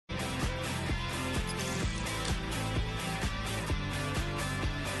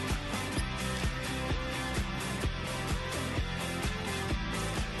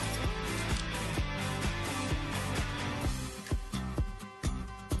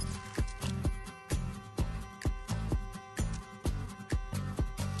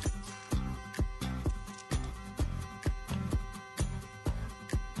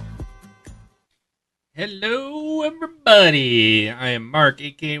Hello, everybody. I am Mark,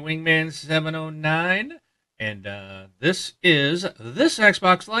 aka Wingman709, and this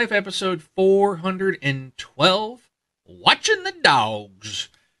Xbox Live episode 412, Watching the Dogs.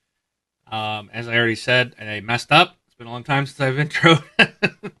 As I already said, and I messed up. It's been a long time since I've introed.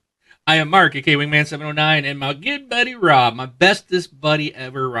 I am Mark, aka Wingman709, and my good buddy Rob, my bestest buddy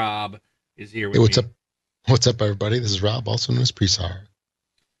ever, Rob, is here Hey, with what's me. up? What's up, everybody? This is Rob, also known as Presar.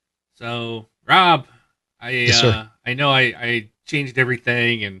 So, Rob, Yes, sir. I know I changed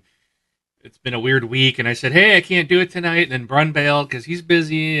everything, and it's been a weird week. And I said, hey, I can't do it tonight. And then Brun bailed because he's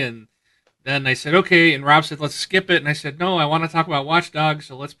busy. And then I said, okay. And Rob said, let's skip it. And I said, no, I want to talk about Watch Dogs,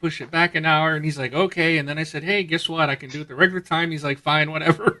 so let's push it back an hour. And he's like, okay. And then I said, hey, guess what? I can do it the regular time. He's like, fine,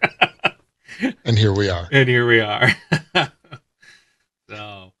 whatever. And here we are. And here we are.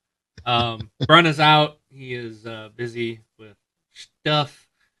 So, Brun is out. He is busy with stuff.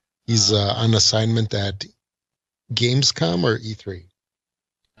 He's on assignment at Gamescom or E3.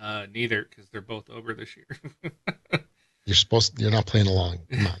 Neither, because they're both over this year. You're not playing along.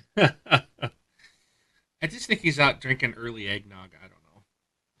 Come on. I just think he's out drinking early eggnog. I don't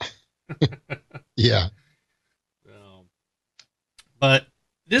know. Yeah. So, but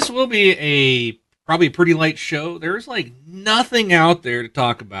this will be a probably a pretty light show. There's like nothing out there to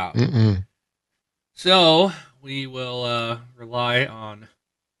talk about. Mm-mm. So we will rely on.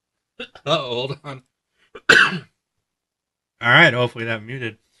 Hold on. All right. Hopefully that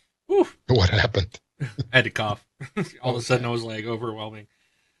muted. Whew. What happened? I had to cough. All of a sudden, it was like overwhelming.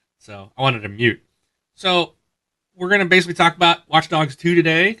 So I wanted to mute. So we're gonna basically talk about Watch Dogs 2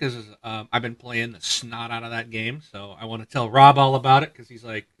 today because I've been playing the snot out of that game. So I want to tell Rob all about it because he's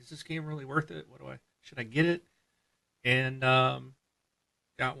like, "Is this game really worth it? Should I get it?" And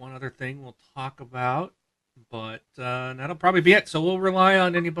got one other thing we'll talk about, but that'll probably be it. So we'll rely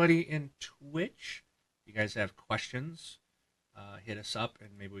on anybody in Twitch. If you guys have questions, hit us up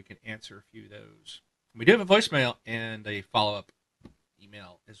and maybe we can answer a few of those. We do have a voicemail and a follow up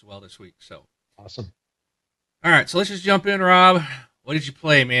email as well this week. So Awesome. all right, so let's just jump in, Rob. What did you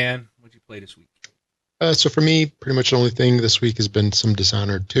play, man? What did you play this week? So for me, pretty much the only thing this week has been some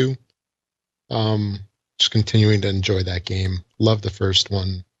Dishonored 2. Just continuing to enjoy that game. Love the first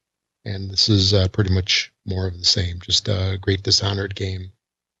one. And this is pretty much more of the same. Just a great Dishonored game.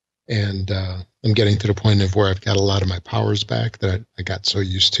 And I'm getting to the point of where I've got a lot of my powers back that I got so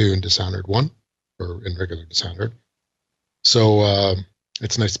used to in Dishonored 1 or in regular Dishonored. So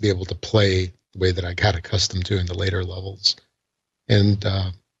it's nice to be able to play the way that I got accustomed to in the later levels. And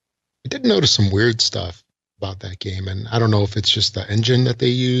I did notice some weird stuff about that game. And I don't know if it's just the engine that they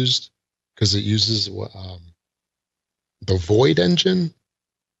used, because it uses the Void engine.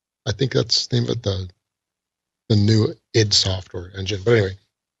 I think that's the name of the new id Software engine. But anyway,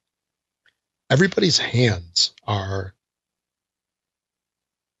 everybody's hands are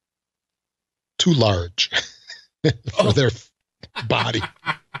too large for their body.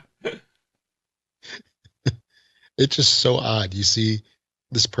 It's just so odd. You see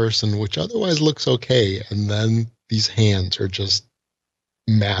this person, which otherwise looks okay, and then these hands are just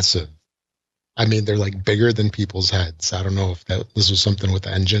massive. I mean, they're like bigger than people's heads. I don't know if this was something with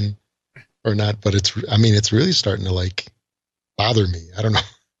the engine or not, but it's really starting to like bother me. I don't know,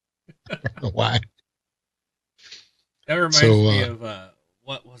 I don't know why. That reminds me of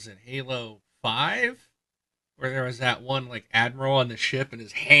what was it, Halo 5? Where there was that one like admiral on the ship and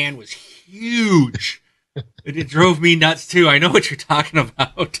his hand was huge. It drove me nuts too. I know what you're talking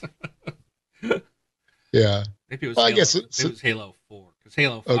about. Yeah. Maybe it was Well, I Halo, guess maybe it was Halo 4 because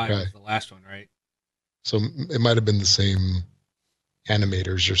Halo 5 okay. was the last one, right? So it might have been the same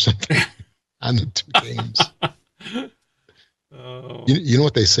animators or something on the two games. Oh, You know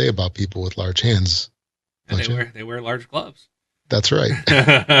what they say about people with large hands, and don't you? they wear large gloves. That's right.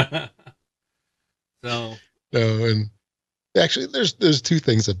 So No, and actually, there's two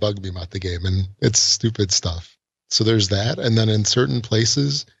things that bug me about the game, and it's stupid stuff. So there's that, and then in certain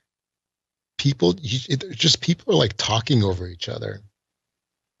places, people are like talking over each other.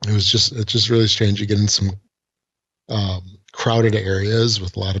 It's just really strange. You get in some crowded areas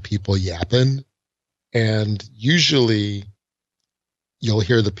with a lot of people yapping, and usually you'll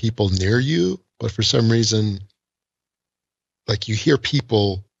hear the people near you, but for some reason, like you hear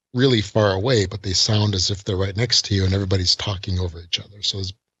people really far away, but they sound as if they're right next to you, and everybody's talking over each other. So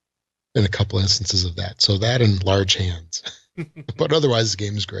there's been a couple instances of that. So that and large hands, but otherwise the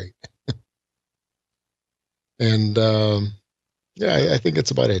game's great. And yeah, I think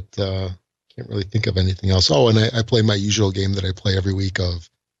that's about it. Can't really think of anything else. Oh, and I play my usual game that I play every week of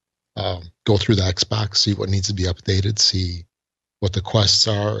go through the Xbox, see what needs to be updated, see what the quests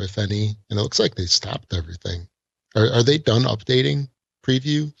are, if any. And it looks like they stopped everything. Are they done updating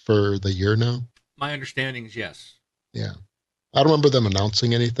preview for the year now? My understanding is yes. Yeah. I don't remember them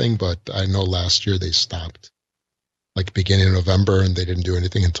announcing anything, but I know last year they stopped like beginning of November and they didn't do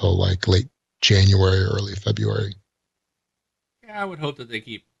anything until like late January, early February. Yeah, I would hope that they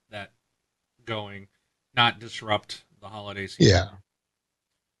keep that going, not disrupt the holiday season. Yeah.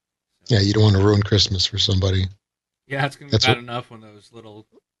 So, Yeah, you don't want to ruin Christmas for somebody. yeah, it's gonna be That's bad what enough when those little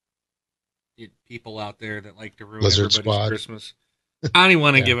people out there that like to ruin Lizard everybody's Squad. Christmas. I don't even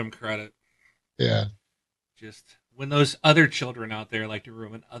want to Yeah. give them credit. Yeah. Just when those other children out there like to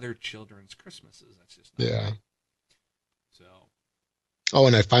ruin other children's Christmases, that's just not Yeah. right. So, Oh,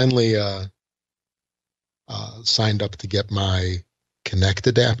 and I finally signed up to get my Connect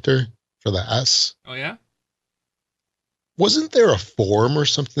adapter for the S. oh yeah, Wasn't there a form or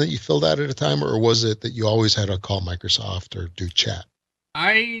something that you filled out at a time, or was it that you always had to call Microsoft or do chat?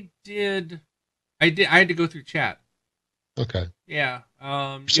 I did. I had to go through chat. Okay. Yeah.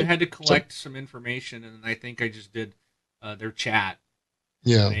 You So, had to so collect some information, and I think I just did their chat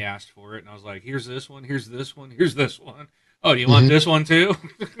when yeah. they asked for it, and I was like, "Here's this one. Here's this one. Here's this one. Oh, do you want Hmm. this one too?"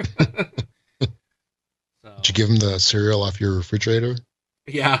 Did you So give them the cereal off your refrigerator?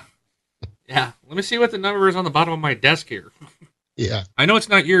 yeah, yeah. Let me see what the number is on the bottom of my desk here. Yeah. I know it's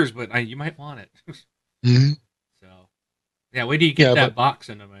not yours, but you might want it. Hmm. So yeah, wait till you get Yeah, but that box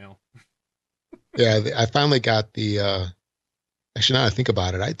in the mail. yeah, I finally got the. Actually, now I think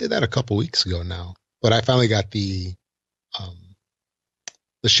about it, I did that a couple weeks ago now, but I finally got um,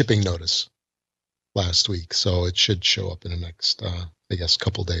 the shipping notice last week, so it should show up in the next, I guess,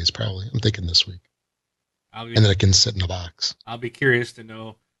 couple days probably. I'm thinking this week, I'll and be then it can sit in a box. I'll be curious to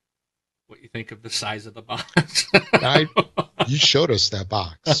know what you think of the size of the box. I You showed us that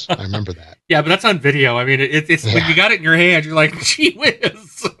box. I remember that. Yeah, but that's on video. I mean, it's when Yeah, you got it in your hand, you're like, gee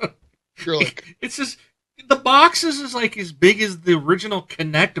whiz. you're like, It's just the box is like as big as the original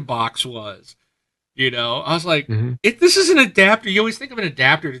Connect box was. I was like, mhm. this is an adapter. You always think of an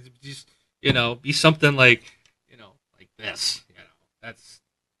adapter to just be something like like this. That's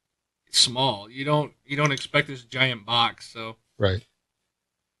small. You don't expect this giant box. So, Right.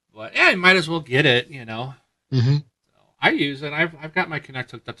 but yeah, you might as well get it. Hmm. I use it. I've got my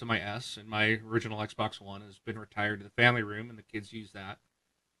Kinect hooked up to my S, and my original Xbox One has been retired to the family room, and the kids use that.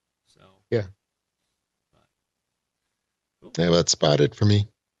 So, Yeah. but, cool. Yeah, well, that's about it for me.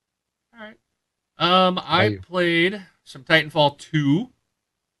 All right. How about I you? played some Titanfall 2.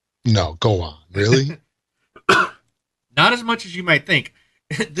 No, go on. Really? Not as much as you might think.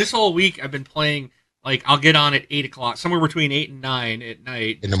 This whole week, I've been playing. Like, I'll get on at 8 o'clock, somewhere between 8 and 9 at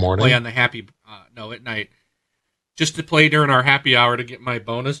night, In the just to play morning? on the happy. No, at night, just to play during our happy hour to get my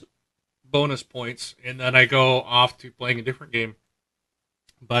bonus points, and then I go off to playing a different game.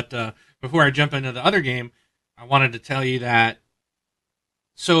 But before I jump into the other game, I wanted to tell you that.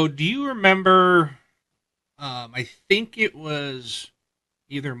 So, do you remember? I think it was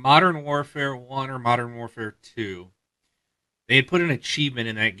either Modern Warfare 1 or Modern Warfare 2. They had put an achievement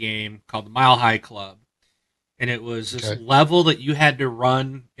in that game called the Mile High Club. And it was this Okay. level that you had to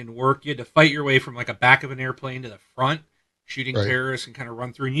run and work. You had to fight your way from like a back of an airplane to the front, shooting Right. terrorists and kind of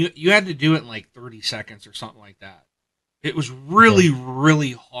run through. And you had to do it in like 30 seconds or something like that. It was Okay. really,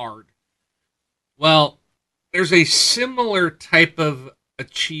 really hard. Well, there's a similar type of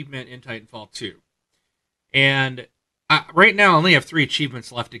achievement in Titanfall 2. And right now, I only have 3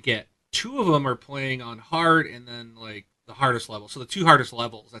 achievements left to get. 2 of them are playing on hard and then like the hardest level. So the 2 hardest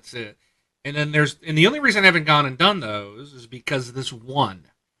levels, that's it. And the only reason I haven't gone and done those is because of this one.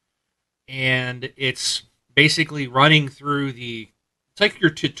 And it's basically running through it's like your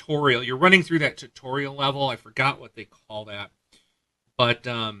tutorial. You're running through that tutorial level. I forgot what they call that. But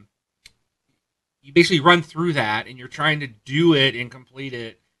you basically run through that and you're trying to do it and complete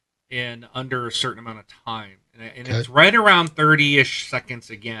it in under a certain amount of time. And Okay. it's right around 30-ish seconds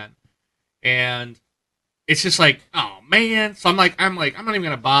again. And it's just like, oh man. So I'm not even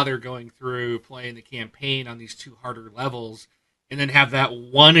gonna bother going through playing the campaign on these 2 harder levels and then have that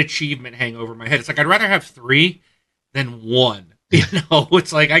one achievement hang over my head. It's like I'd rather have 3 than 1.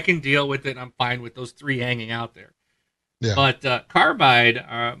 It's like I can deal with it. I'm fine with those 3 hanging out there. Yeah. But Carbide,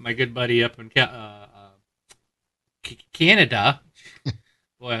 my good buddy up in Canada,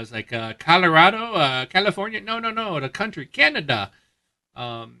 boy, I was like Colorado, California. No, the country, Canada.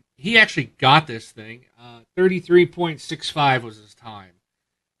 He actually got this thing. 33.65 was his time.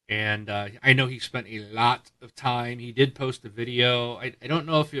 And I know he spent a lot of time. He did post a video. I don't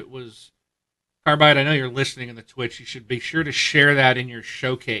know if it was Carbide. I know you're listening on the Twitch. You should be sure to share that in your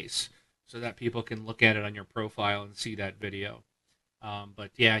showcase so that people can look at it on your profile and see that video.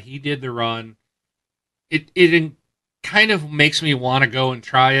 But yeah, he did the run. It kind of makes me want to go and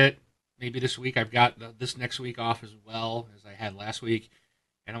try it. Maybe this week. I've got this next week off as well as I had last week,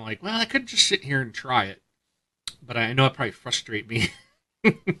 and I'm like, well, I could just sit here and try it, but I know it probably frustrate me.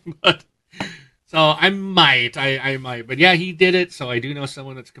 But so I might, but yeah, he did it. So I do know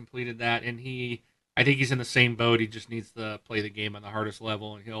someone that's completed that, and I think he's in the same boat. He just needs to play the game on the hardest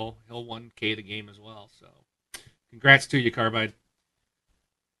level, and he'll 1K the game as well. So congrats to you, Carbide.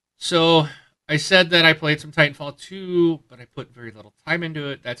 So I said that I played some Titanfall 2, but I put very little time into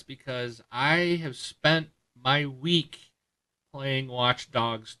it. That's because I have spent my week playing Watch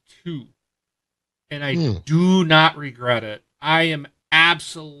Dogs 2, and I do not regret it. I am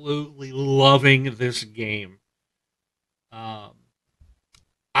absolutely loving this game.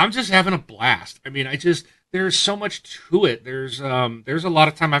 I'm just having a blast. I mean, there's so much to it. There's a lot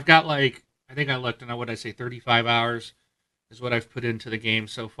of time. I've got like, I think I looked, and what did I say, 35 hours is what I've put into the game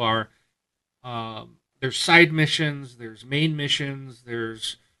so far. There's side missions, there's main missions,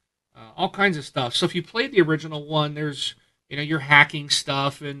 there's all kinds of stuff. So if you played the original one, there's you're hacking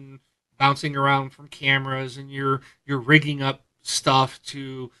stuff and bouncing around from cameras, and you're rigging up stuff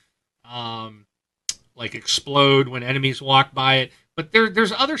to like explode when enemies walk by it. But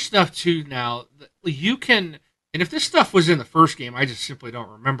there's other stuff too now. You can, and if this stuff was in the first game, I just simply don't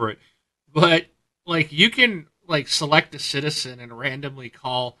remember it. But like you can like select a citizen and randomly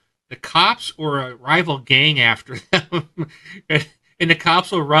call the cops or a rival gang after them. And the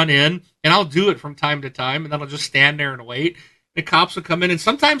cops will run in, and I'll do it from time to time, and then I'll just stand there and wait. The cops will come in, and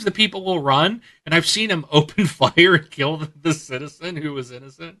sometimes the people will run, and I've seen them open fire and kill the citizen who was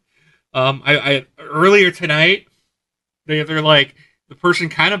innocent. I earlier tonight, they're like, the person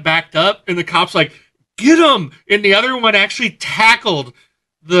kind of backed up, and the cops like, get him! And the other one actually tackled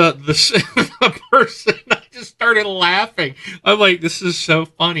the the person. I just started laughing. I'm like, this is so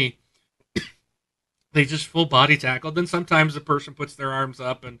funny. They just full body tackled. Then sometimes the person puts their arms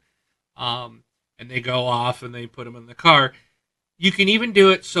up and they go off and they put them in the car. You can even do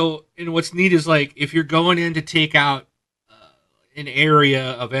it so. And what's neat is like if you're going in to take out an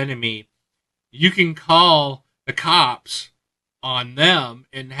area of enemy, you can call the cops on them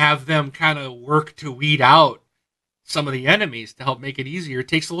and have them kind of work to weed out some of the enemies to help make it easier. It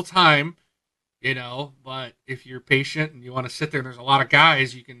takes a little time, but if you're patient and you want to sit there and there's a lot of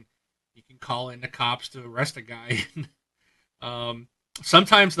guys, you can call in the cops to arrest a guy.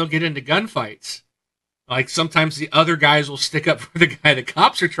 Sometimes they'll get into gunfights. Like sometimes the other guys will stick up for the guy the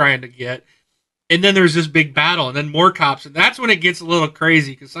cops are trying to get. And then there's this big battle and then more cops. And that's when it gets a little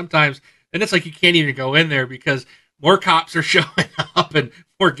crazy because sometimes then it's like you can't even go in there because more cops are showing up and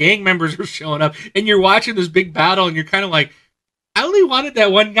more gang members are showing up. And you're watching this big battle and you're kind of like, I only wanted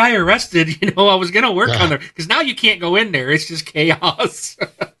that one guy arrested. I was going to work on there because now you can't go in there. It's just chaos.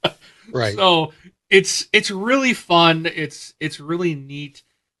 Right. So it's really fun. It's really neat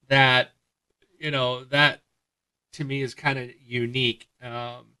that that to me is kind of unique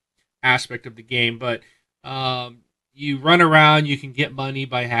aspect of the game. But you run around, you can get money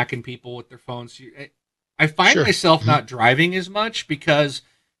by hacking people with their phones. I find myself not driving as much because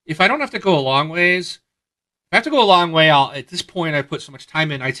if I don't have to go a long ways, if I have to go a long way, at this point I put so much time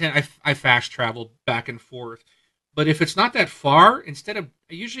in. I fast travel back and forth. But if it's not that far, I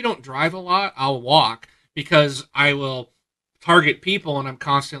usually don't drive a lot, I'll walk because I will target people and I'm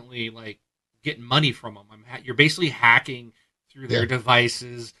constantly like getting money from them. You're basically hacking through their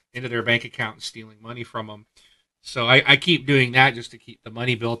devices into their bank account and stealing money from them. So I keep doing that just to keep the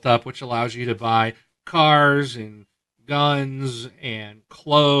money built up, which allows you to buy cars and guns and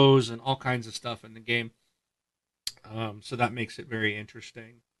clothes and all kinds of stuff in the game. So that makes it very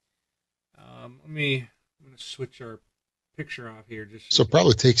interesting. I'm going to switch our picture off here. So it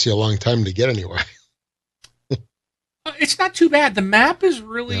probably takes you a long time to get anywhere. It's not too bad. The map is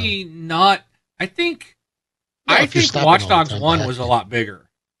really not. I think Watch Dogs 1 was a lot bigger.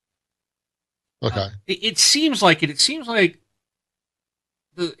 Okay. It seems like it. It seems like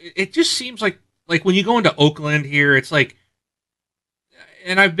it just seems like when you go into Oakland here, it's like,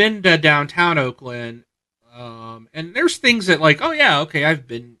 and I've been to downtown Oakland, and there's things that like, oh yeah, okay, I've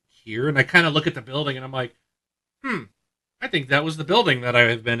been here, and I kind of look at the building and I'm like, I think that was the building that I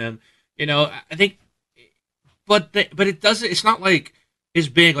have been in. I think, but it doesn't. It's not like as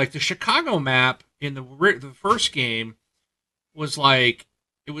big. Like the Chicago map in the first game was like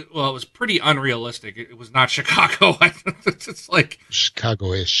it was pretty unrealistic. It was not Chicago. It's like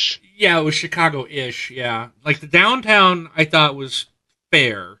Chicago-ish. Yeah, it was Chicago-ish. Yeah, like the downtown I thought was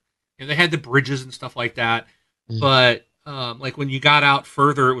fair, and they had the bridges and stuff like that. But like when you got out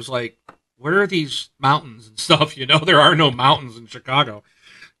further, it was like where are these mountains and stuff? There are no mountains in Chicago.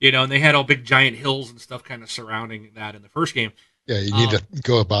 And they had all big giant hills and stuff kind of surrounding that in the first game. Yeah, you need to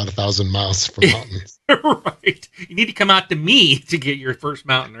go about 1,000 miles for mountains. Right. You need to come out to me to get your first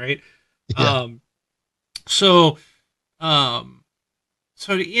mountain, right? Yeah. So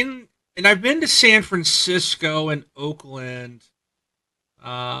and I've been to San Francisco and Oakland,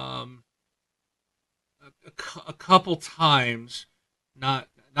 a couple times, not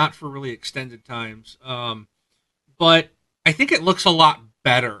for really extended times. But I think it looks a lot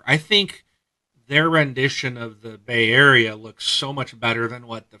better. I think their rendition of the Bay Area looks so much better than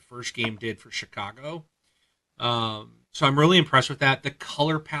what the first game did for Chicago. So I'm really impressed with that. The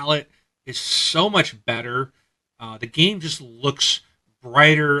color palette is so much better. The game just looks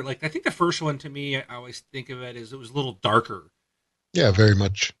brighter. Like I think the first one to me, I always think of it as it was a little darker. Yeah, very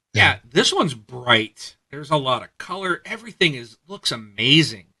much. Yeah, this one's bright. There's a lot of color. Everything looks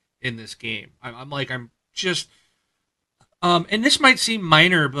amazing in this game. I'm just, and this might seem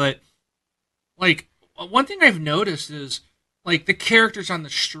minor, but like one thing I've noticed is like the characters on the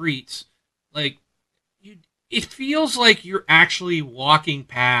streets, like it feels like you're actually walking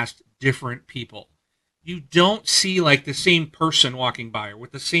past different people. You don't see like the same person walking by or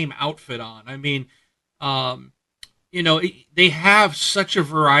with the same outfit on. I mean, they have such a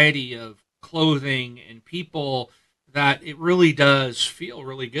variety of clothing and people that it really does feel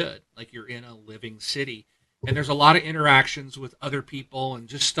really good. Like you're in a living city, and there's a lot of interactions with other people and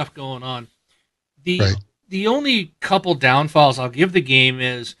just stuff going on. Right. The only couple downfalls I'll give the game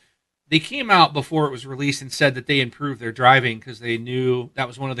is they came out before it was released and said that they improved their driving because they knew that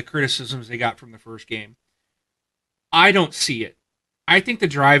was one of the criticisms they got from the first game. I don't see it. I think the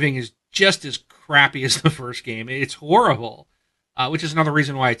driving is just as crappy as the first game. It's horrible, which is another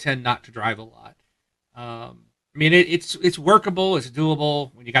reason why I tend not to drive a lot. I mean, it's workable, it's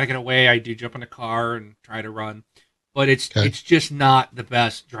doable. When you got to get away, I do jump in the car and try to run, but it's just not the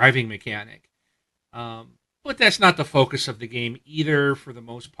best driving mechanic. But that's not the focus of the game either, for the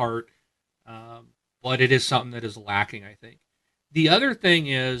most part. But it is something that is lacking, I think. The other thing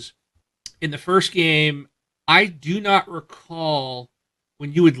is, in the first game, I do not recall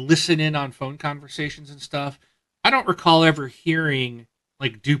when you would listen in on phone conversations and stuff. I don't recall ever hearing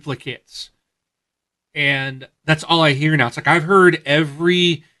like duplicates, and that's all I hear now. It's like I've heard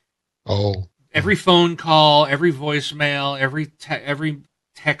every phone call, every voicemail, every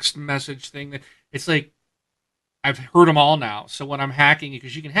text message thing. That it's like I've heard them all now. So when I'm hacking,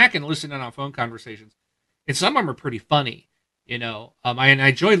 because you can hack and listen in on phone conversations, and some of them are pretty funny. I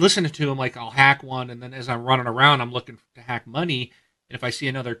enjoy listening to them. Like I'll hack one, and then as I'm running around, I'm looking to hack money. And if I see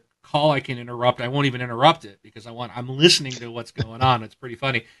another call I can interrupt, I won't even interrupt it because I'm listening to what's going on. It's pretty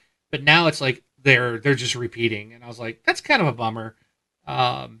funny. But now it's like they're just repeating, and I was like, that's kind of a bummer.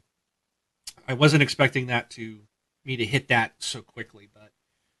 I wasn't expecting me to hit that so quickly, but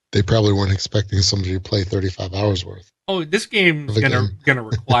they probably weren't expecting somebody to play 35 hours worth. Oh, this game's gonna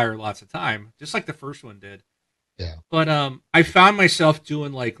require lots of time, just like the first one did. Yeah. But I found myself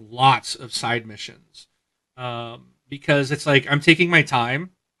doing like lots of side missions because it's like I'm taking my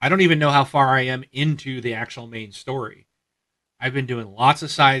time. I don't even know how far I am into the actual main story. I've been doing lots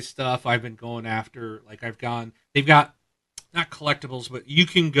of side stuff. I've been going after, like they've got not collectibles, but you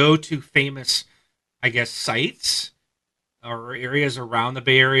can go to famous, I guess, sites or areas around the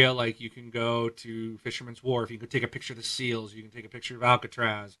Bay Area. Like you can go to Fisherman's Wharf. You can take a picture of the seals. You can take a picture of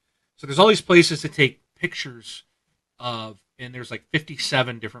Alcatraz. So there's all these places to take pictures of, and there's like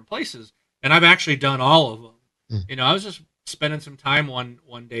 57 different places. And I've actually done all of them. I was just spending some time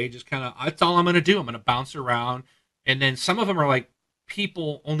one day, just kind of, that's all I'm going to do. I'm going to bounce around. And then some of them are like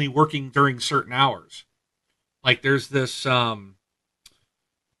people only working during certain hours. Like there's this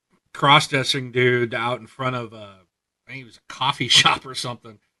cross-dressing dude out in front of I think it was a coffee shop or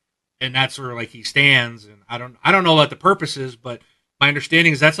something. And that's where like he stands. And I don't know what the purpose is, but my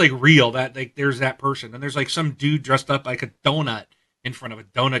understanding is that's like real. That like there's that person. And there's like some dude dressed up like a donut in front of a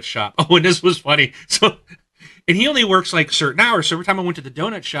donut shop. Oh, and this was funny. So, and he only works like certain hours. So every time I went to the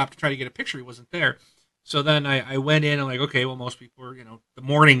donut shop to try to get a picture, he wasn't there. So then I went in and like, okay, well, most people are, the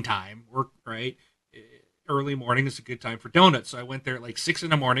morning time work, right? Early morning is a good time for donuts. So I went there at like 6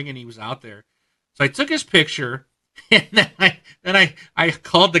 a.m. and he was out there. So I took his picture and then I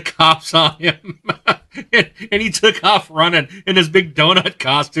called the cops on him and he took off running in his big donut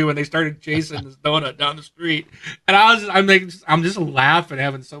costume and they started chasing this donut down the street. And I'm just laughing,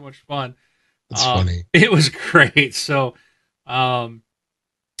 having so much fun. It's funny. It was great. So,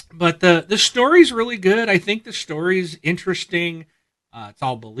 but the story's really good. I think the story's interesting. It's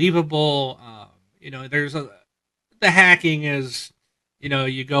all believable. There's the hacking is,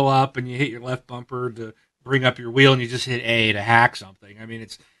 you go up and you hit your left bumper to bring up your wheel, and you just hit A to hack something. I mean,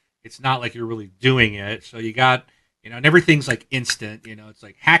 it's not like you're really doing it. So you got, and everything's like instant. It's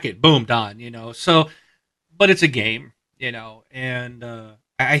like hack it, boom, done. So, but it's a game. And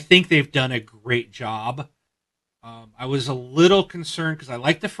I think they've done a great job. I was a little concerned because I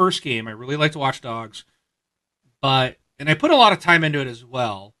liked the first game. I really liked Watch Dogs, and I put a lot of time into it as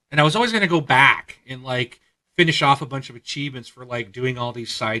well. And I was always going to go back and like finish off a bunch of achievements for like doing all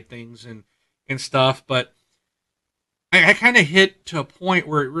these side things and stuff. But I kind of hit to a point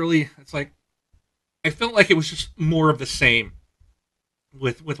where it's like I felt like it was just more of the same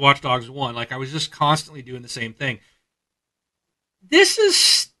with Watch Dogs 1. Like I was just constantly doing the same thing. This is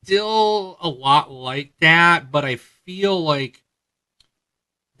still a lot like that, but I feel like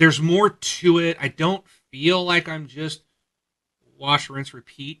there's more to it. I don't feel like I'm just wash, rinse,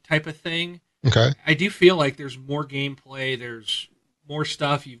 repeat type of thing. Okay. I do feel like there's more gameplay. There's more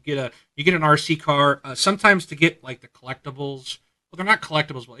stuff. You get an RC car. Sometimes to get like the collectibles. Well, they're not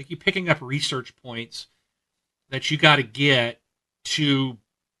collectibles, but like you picking up research points that you got to get to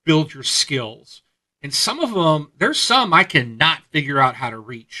build your skills. And some of them, there's some I cannot figure out how to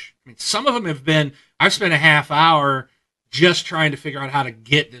reach. I mean, some of them have been, I've spent a half hour just trying to figure out how to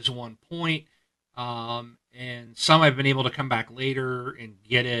get this one point. And some I've been able to come back later and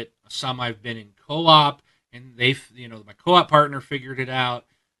get it. Some I've been in co-op and my co-op partner figured it out.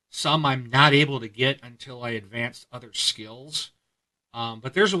 Some I'm not able to get until I advance other skills.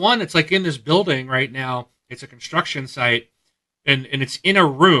 But there's one that's like in this building right now. It's a construction site, and it's in a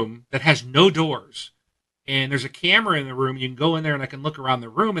room that has no doors. And there's a camera in the room. You can go in there and I can look around the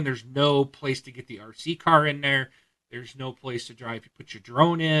room, and there's no place to get the RC car in there. There's no place to drive. You put your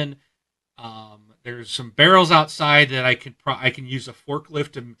drone in. There's some barrels outside that I can use a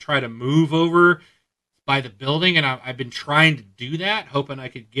forklift to try to move over by the building, and I've been trying to do that, hoping I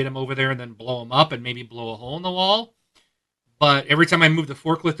could get them over there and then blow them up and maybe blow a hole in the wall. But every time I move the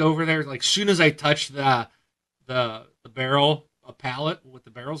forklift over there, like soon as I touch the barrel, a pallet with the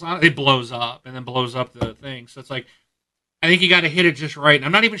barrels on it, it blows up and then blows up the thing. So it's like, I think you got to hit it just right. And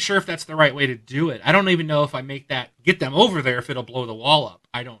I'm not even sure if that's the right way to do it. I don't even know if I get them over there, if it'll blow the wall up.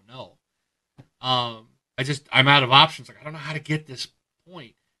 I don't know. I'm out of options. Like, I don't know how to get this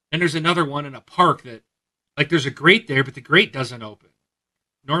point. Then there's another one in a park that, like, there's a grate there, but the grate doesn't open.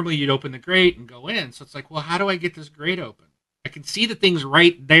 Normally you'd open the grate and go in. So it's like, well, how do I get this grate open? I can see the thing's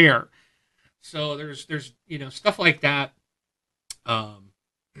right there. So there's stuff like that, that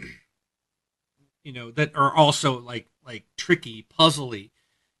are also like tricky, puzzly.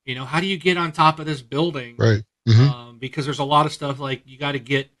 How do you get on top of this building? Right. Mm-hmm. Because there's a lot of stuff like you got to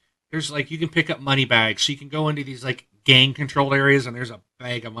get. There's like you can pick up money bags, so you can go into these like gang controlled areas, and there's a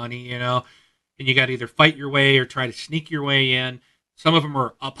bag of money, and you got to either fight your way or try to sneak your way in. Some of them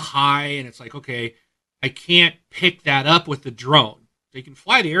are up high, and it's like, okay, I can't pick that up with the drone. So you can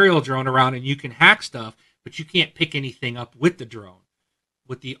fly the aerial drone around and you can hack stuff, but you can't pick anything up with the drone.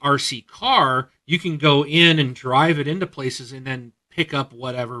 With the RC car, you can go in and drive it into places and then pick up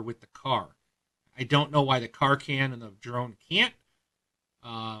whatever with the car. I don't know why the car can and the drone can't.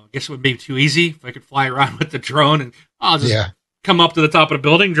 I guess it would be too easy if I could fly around with the drone and I'll just come up to the top of the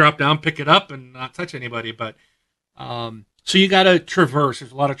building, drop down, pick it up, and not touch anybody. But so you got to traverse.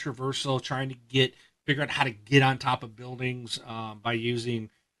 There's a lot of traversal, trying to figure out how to get on top of buildings by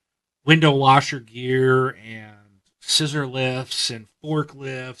using window washer gear and scissor lifts and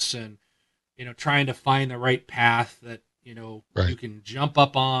forklifts and trying to find the right path that Right. you can jump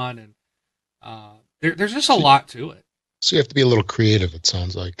up on, and there's just a lot to it. So you have to be a little creative, it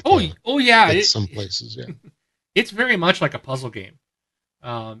sounds like. Oh yeah, in some places, yeah. It's very much like a puzzle game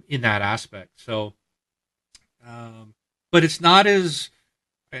in that aspect. So, but it's not as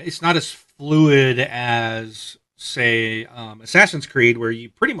fluid as, say, Assassin's Creed, where you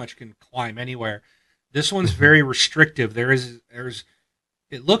pretty much can climb anywhere. This one's very restrictive.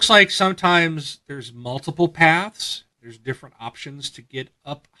 It looks like sometimes there's multiple paths. There's different options to get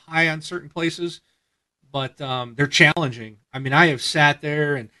up high on certain places, but they're challenging. I mean, I have sat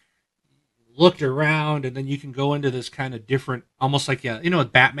there and looked around, and then you can go into this kind of different, almost like,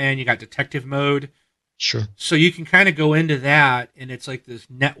 with Batman, you got detective mode. Sure. So you can kind of go into that, and it's like this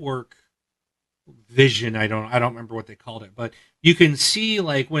network vision. I don't remember what they called it, but you can see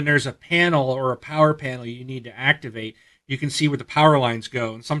like when there's a panel or a power panel you need to activate, you can see where the power lines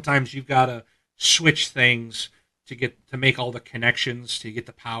go, and sometimes you've got to switch things to make all the connections to get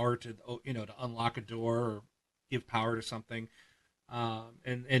the power to unlock a door or give power to something,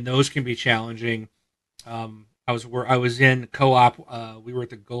 and those can be challenging. I was in co-op. We were at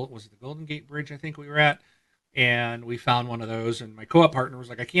the Golden Gate Bridge, I think we were at, and we found one of those. And my co-op partner was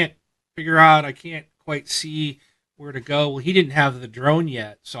like, I can't quite see where to go. Well, he didn't have the drone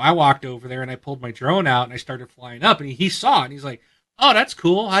yet, so I walked over there and I pulled my drone out and I started flying up, and he saw it and he's like, "Oh, that's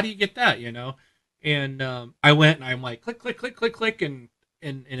cool. How do you get that?" And I went and I'm like, click, click, click, click, click, and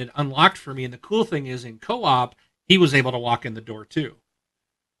it unlocked for me. And the cool thing is, in co-op, he was able to walk in the door too.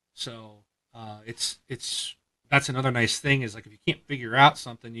 So it's that's another nice thing is like if you can't figure out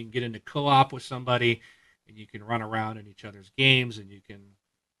something, you can get into co-op with somebody, and you can run around in each other's games, and you can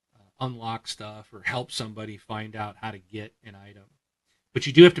unlock stuff or help somebody find out how to get an item. But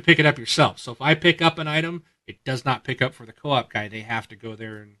you do have to pick it up yourself. So if I pick up an item, it does not pick up for the co-op guy. They have to go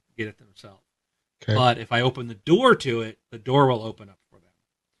there and get it themselves. Okay. But if I open the door to it, the door will open up for them.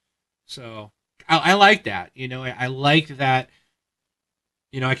 So I like that. I like that.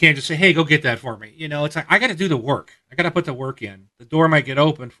 I can't just say, "Hey, go get that for me." It's like I got to do the work. I got to put the work in. The door might get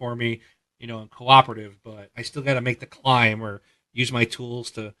open for me, in cooperative, but I still got to make the climb or use my tools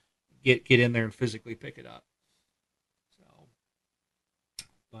to get in there and physically pick it up. So,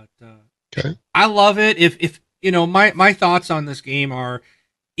 but Okay. I love it. If my thoughts on this game are,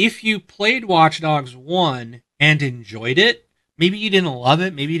 if you played Watch Dogs 1 and enjoyed it, maybe you didn't love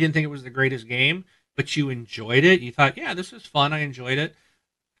it, maybe you didn't think it was the greatest game, but you enjoyed it. You thought, yeah, this is fun. I enjoyed it.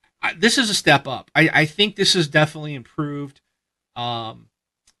 This is a step up. I think this is definitely improved.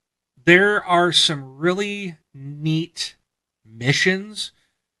 There are some really neat missions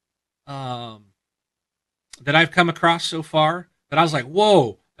that I've come across so far that I was like,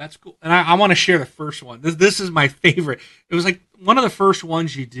 whoa, that's cool. And I want to share the first one. This is my favorite. It was like one of the first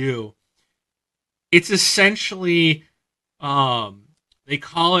ones you do. It's essentially, they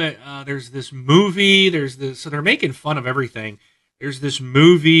call it, there's this movie, so they're making fun of everything. There's this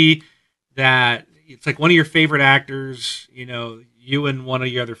movie that it's like one of your favorite actors, you and one of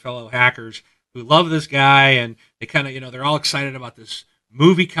your other fellow hackers who love this guy, and they kind of, they're all excited about this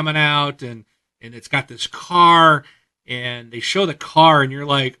movie coming out, and it's got this car, and they show the car, and you're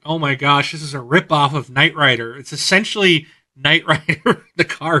like, oh my gosh, this is a ripoff of Knight Rider. It's essentially Knight Rider, the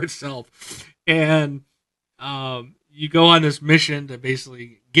car itself. And you go on this mission to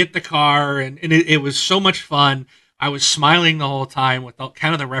basically get the car, and it was so much fun. I was smiling the whole time with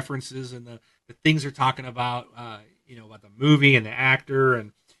kind of the references and the things they're talking about, about the movie and the actor,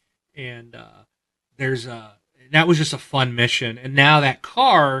 and that was just a fun mission. And now that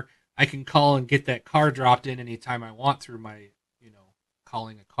car, I can call and get that car dropped in anytime I want through my,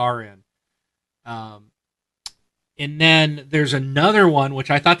 calling a car in. And then there's another one,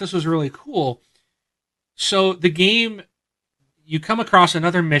 which I thought this was really cool. So the game, you come across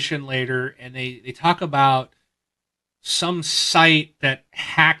another mission later, and they talk about some site that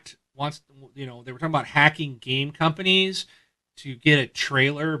hacked wants, they were talking about hacking game companies to get a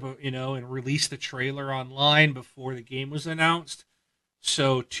trailer, but and release the trailer online before the game was announced.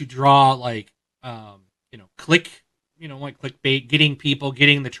 So to draw like, click, like clickbait,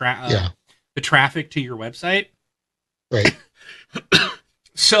 getting the traffic to your website. Right.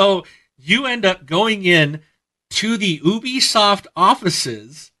 So you end up going in to the Ubisoft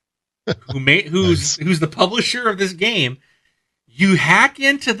offices, who's the publisher of this game. You hack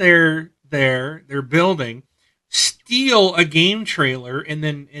into their building, steal a game trailer, and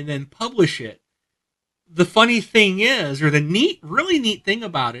then publish it. The funny thing is, or the really neat thing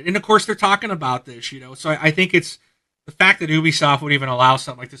about it, and of course they're talking about this, so I think it's the fact that Ubisoft would even allow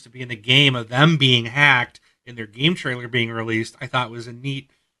something like this to be in the game of them being hacked and their game trailer being released, I thought was a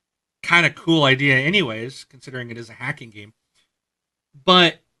neat, kind of cool idea anyways, considering it is a hacking game.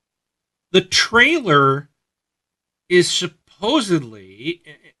 But the trailer is supposedly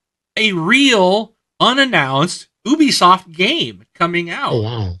a real, unannounced Ubisoft game coming out. Oh,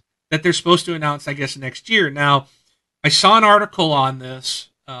 wow. That they're supposed to announce, I guess, next year. Now, I saw an article on this,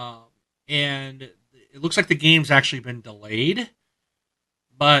 and it looks like the game's actually been delayed.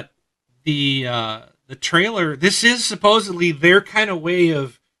 But the trailer, this is supposedly their kind of way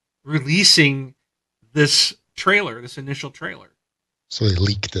of releasing this trailer, this initial trailer. So they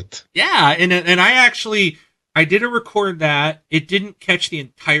leaked it. Yeah, and I did record that. It didn't catch the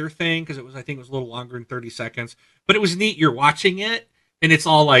entire thing because I think it was a little longer than 30 seconds. But it was neat. You're watching it, and it's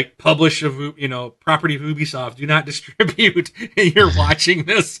all like publish of property of Ubisoft, do not distribute, and you're watching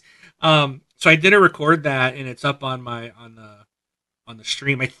this. So I did record that, and it's up on the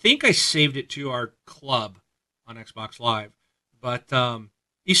stream. I think I saved it to our club on Xbox Live, but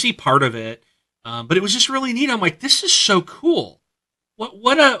you see part of it. But it was just really neat. I'm like, this is so cool.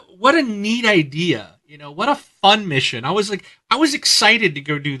 What a neat idea. What a fun mission. I was excited to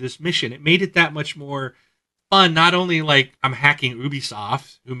go do this mission. It made it that much more fun. Not only like I'm hacking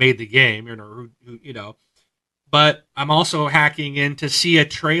Ubisoft, who made the game, who but I'm also hacking in to see a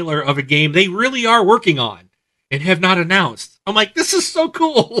trailer of a game they really are working on and have not announced. I'm like, this is so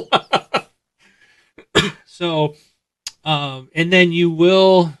cool. So, and then you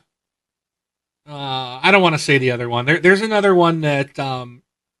will. I don't want to say the other one. There's another one that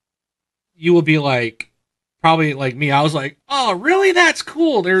you will be like, probably like me. I was like, oh, really? That's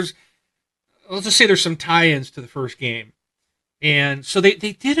cool. Let's just say there's some tie-ins to the first game, and so they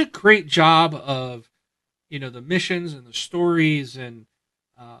did a great job of, the missions and the stories and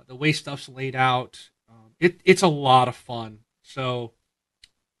the way stuff's laid out. It's a lot of fun. So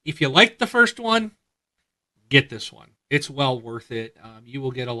if you liked the first one, get this one. It's well worth it. You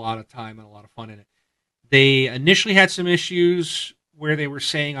will get a lot of time and a lot of fun in it. They initially had some issues where they were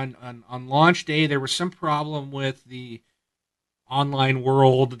saying on launch day there was some problem with the online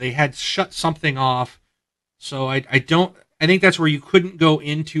world. They had shut something off. So I think that's where you couldn't go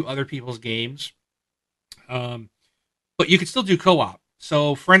into other people's games. But you could still do co-op.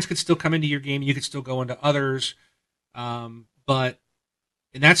 So friends could still come into your game. You could still go into others. But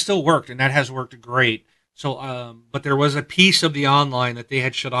and that still worked, and that has worked great. So, but there was a piece of the online that they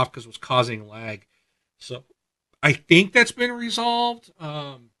had shut off because it was causing lag. So, I think that's been resolved.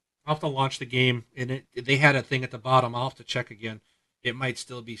 I'll have to launch the game, and they had a thing at the bottom. I'll have to check again. It might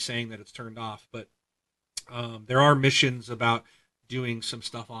still be saying that it's turned off, but there are missions about doing some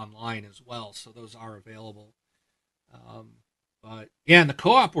stuff online as well, so those are available. But yeah, and the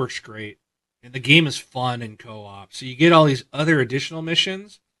co-op works great, and the game is fun in co-op. So you get all these other additional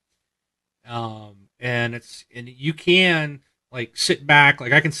missions. And you can like sit back,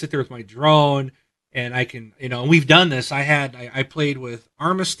 like I can sit there with my drone and I can, and we've done this. I played with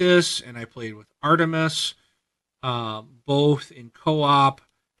Armistice and I played with Artemis, both in co-op.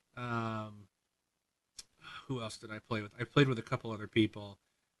 Who else did I play with? I played with a couple other people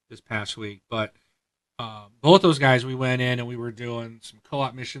this past week, but both those guys, we went in and we were doing some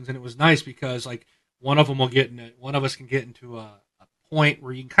co-op missions, and it was nice because like one of us can get into a point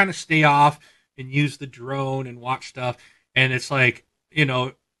where you can kind of stay off and use the drone and watch stuff. And it's like,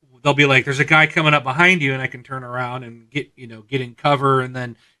 they'll be like, there's a guy coming up behind you, and I can turn around and get in cover and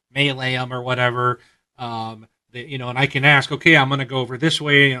then melee him or whatever. And I can ask, okay, I'm going to go over this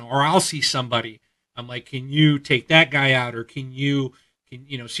way, or I'll see somebody. I'm like, can you take that guy out? Or can you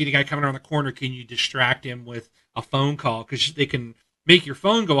see the guy coming around the corner? Can you distract him with a phone call? Because they can make your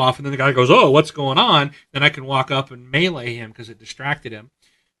phone go off, and then the guy goes, oh, what's going on? Then I can walk up and melee him because it distracted him.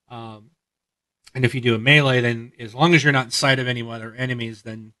 And if you do a melee, then as long as you're not in sight of any other enemies,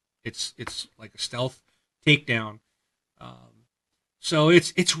 then it's like a stealth takedown. So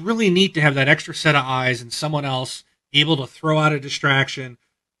it's really neat to have that extra set of eyes and someone else able to throw out a distraction.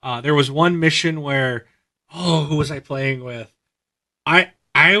 There was one mission where, who was I playing with? I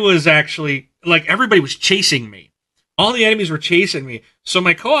was actually, like, everybody was chasing me. All the enemies were chasing me. So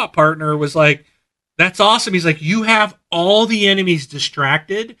my co-op partner was like, that's awesome. He's like, you have all the enemies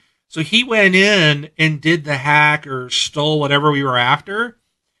distracted. So he went in and did the hack or stole whatever we were after,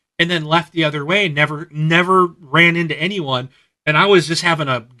 and then left the other way. Never ran into anyone. And I was just having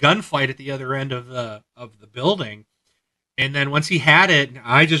a gunfight at the other end of the building. And then once he had it,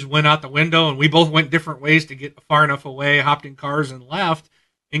 I just went out the window, and we both went different ways to get far enough away, hopped in cars and left,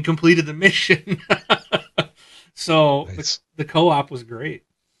 and completed the mission. So nice. The co-op was great.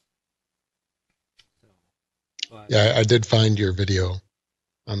 Yeah, I did find your video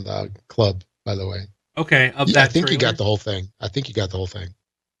on the club, by the way. Okay, I think trailer? You got the whole thing.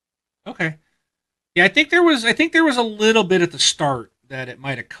 Okay. Yeah, I think there was a little bit at the start that it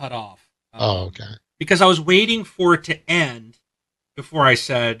might have cut off. Okay. Because I was waiting for it to end before I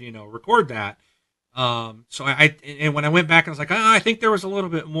said, record that. So and when I went back, I was like, I think there was a little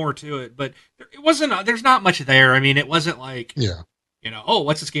bit more to it, but it wasn't. There's not much there. I mean, it wasn't like,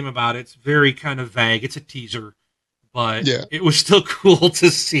 what's this game about? It's very kind of vague. It's a teaser, but it was still cool to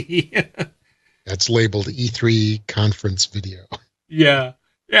see. That's labeled E3 conference video. Yeah.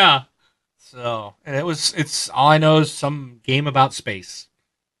 So, and it's all I know is some game about space.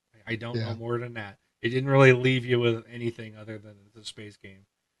 I don't know more than that. It didn't really leave you with anything other than the space game.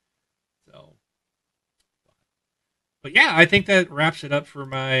 So, but yeah, I think that wraps it up for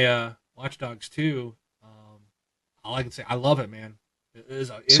my Watch Dogs 2. All I can say, I love it, man.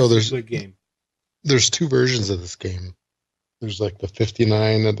 It's a good game. There's two versions of this game. There's like the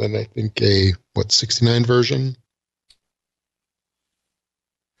 59 and then I think a 69 version.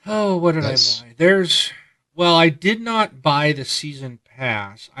 Oh, what did I buy? I did not buy the season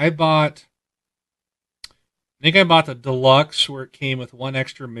pass. I think I bought the deluxe where it came with one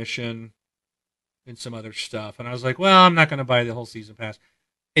extra mission and some other stuff. And I was like, well, I'm not going to buy the whole season pass.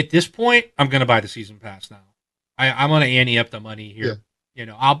 At this point, I'm going to buy the season pass now. I'm gonna ante up the money Yeah.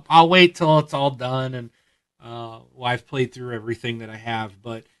 here. I'll wait till it's all done and I've played through everything that I have.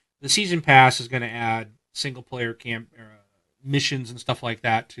 But the season pass is gonna add single player camp missions and stuff like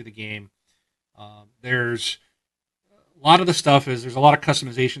that to the game. There's a lot of the stuff is there's a lot of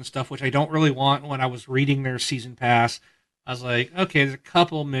customization stuff which I don't really want. When I was reading their season pass, I was like, okay, there's a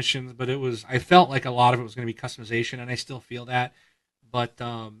couple missions, but I felt like a lot of it was going to be customization, and I still feel that. But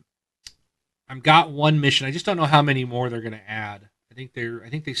I've got one mission. I just don't know how many more they're going to add. I think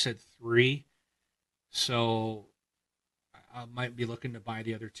they said 3, so I might be looking to buy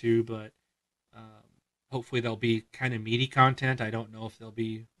the other 2, but hopefully they'll be kind of meaty content. I don't know if they'll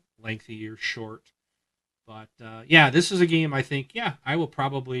be lengthy or short. But yeah, this is a game I think, yeah, I will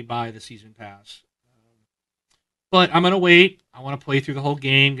probably buy the season pass. But I'm going to wait. I want to play through the whole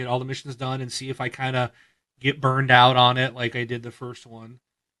game, get all the missions done, and see if I kind of get burned out on it like I did the first one.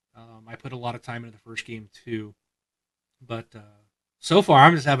 I put a lot of time into the first game too. But so far,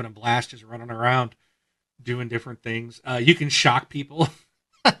 I'm just having a blast just running around doing different things. You can shock people.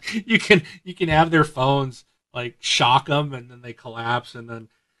 you can have their phones like shock them and then they collapse and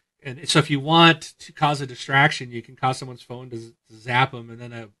so if you want to cause a distraction, you can cause someone's phone to zap them, and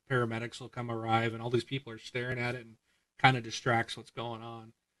then paramedics will come arrive, and all these people are staring at it and kind of distracts what's going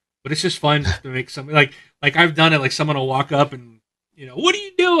on. But it's just fun just to make something like I've done it. Like someone will walk up and what are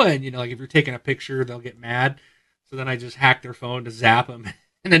you doing? Like if you're taking a picture, they'll get mad. So then I just hack their phone to zap them,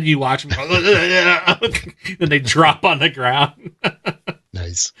 and then you watch them go, then they drop on the ground.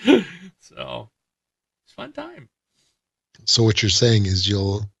 Nice. So it's a fun time. So what you're saying is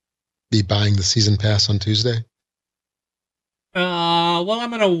you'll be buying the season pass on Tuesday? Well, I'm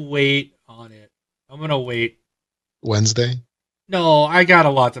gonna wait on it. I'm gonna wait. Wednesday? No, I got a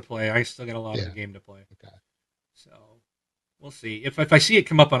lot to play. I still got a lot of the game to play. Okay. So we'll see. If I see it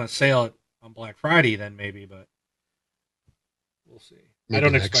come up on a sale on Black Friday, then maybe. But we'll see. Maybe I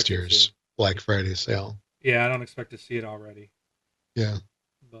don't next expect year's Black Friday sale. Yeah, I don't expect to see it already. Yeah.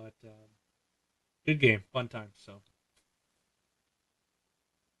 But good game, fun time. So.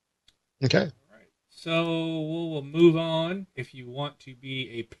 Okay. All right. So we'll move on. If you want to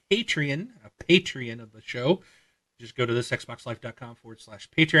be a Patreon of the show, just go to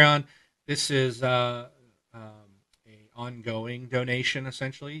thisxboxlife.com/Patreon. This is a ongoing donation.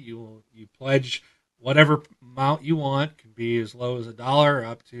 Essentially, you pledge whatever amount you want. It can be as low as $1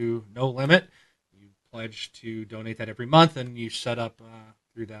 up to no limit. You pledge to donate that every month, and you set up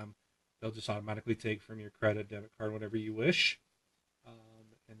through them. They'll just automatically take from your credit, debit card, whatever you wish.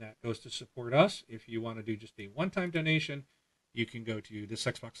 And that goes to support us. If you want to do just a one-time donation, you can go to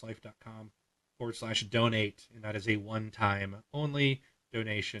thisxboxlife.com/donate, and that is a one-time only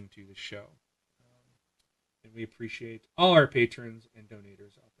donation to the show. And we appreciate all our patrons and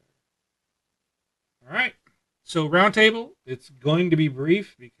donators out there. All right. So roundtable, it's going to be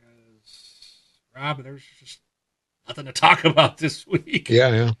brief because, Rob, there's just nothing to talk about this week.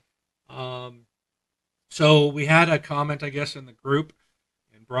 Yeah. So we had a comment, I guess, in the group.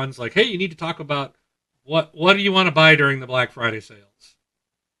 Brun's like, hey, you need to talk about what do you want to buy during the Black Friday sales?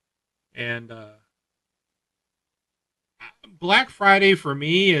 And Black Friday for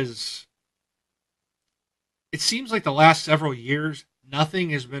me it seems like the last several years, nothing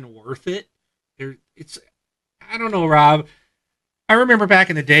has been worth it. I don't know, Rob. I remember back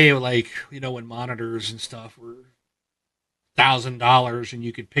in the day, like, when monitors and stuff were $1,000 and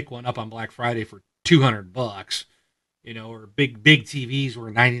you could pick one up on Black Friday for $200. Or big TVs were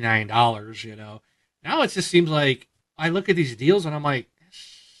 $99, Now it just seems like I look at these deals and I'm like,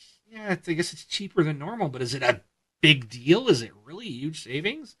 yeah, I guess it's cheaper than normal, but is it a big deal? Is it really huge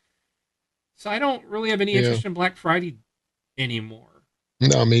savings? So I don't really have any interest in Black Friday anymore.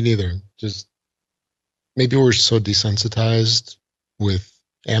 No, me neither. Just maybe we're so desensitized with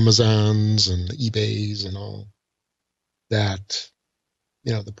Amazons and eBays and all that.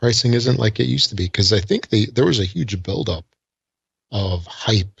 The pricing isn't like it used to be, because I think there was a huge buildup of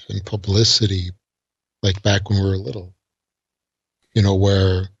hype and publicity, like back when we were little,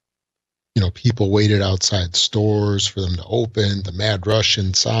 where, people waited outside stores for them to open, the mad rush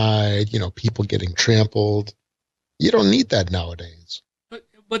inside, people getting trampled. You don't need that nowadays.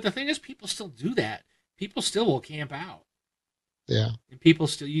 But the thing is, people still do that. People still will camp out. Yeah. And people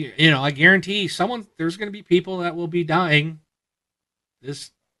still, I guarantee there's going to be people that will be dying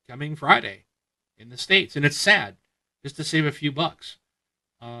this coming Friday in the States. And it's sad just to save a few bucks.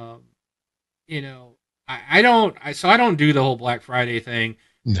 I don't do the whole Black Friday thing.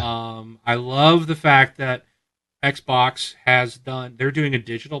 No. I love the fact that Xbox they're doing a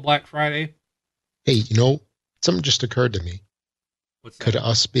digital Black Friday. Hey, something just occurred to me. What's that? Could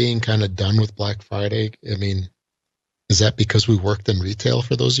us being kind of done with Black Friday, Is that because we worked in retail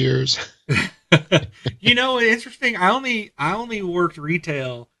for those years? Interesting. I only worked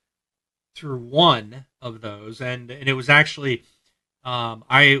retail through one of those, and it was actually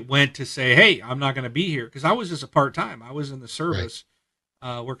I went to say, hey, I'm not going to be here because I was just a part time. I was in the Right. service,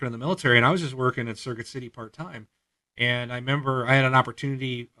 working in the military, and I was just working at Circuit City part time. And I remember I had an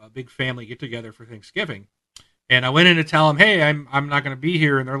opportunity, a big family get together for Thanksgiving, and I went in to tell them, hey, I'm not going to be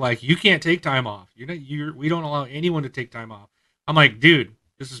here, and they're like, you can't take time off. We don't allow anyone to take time off. I'm like, dude,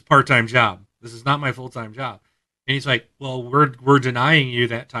 this is a part time job. This is not my full time job. And he's like, well, we're denying you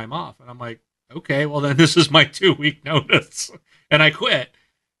that time off, and I'm like, okay, well then this is my 2 week notice, and I quit.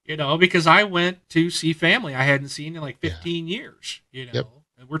 Because I went to see family I hadn't seen in like Yeah. 15 years. Yep.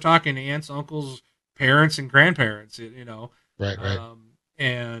 And we're talking aunts, uncles, parents, and grandparents. Right. Right.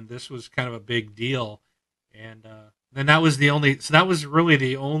 And this was kind of a big deal, and then that was really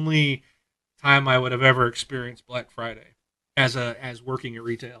the only time I would have ever experienced Black Friday as working at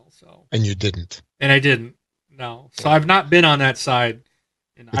retail. So, And you didn't. and I didn't. No, so Yeah. I've not been on that side,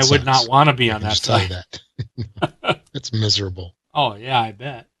 and It I would not sucks. want to be I on can that just tell you side. that. It's miserable. Oh yeah, I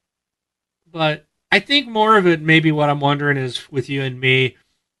bet. But I think more of it, maybe what I'm wondering is with you and me,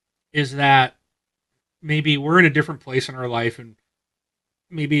 is that maybe we're in a different place in our life, and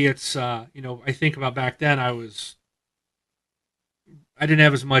maybe it's I think about back then I didn't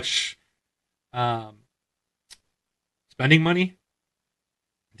have as much um, spending money,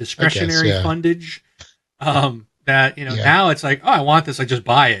 I guess. discretionary Yeah. fundage. That Yeah. now it's like, oh, I want this, I just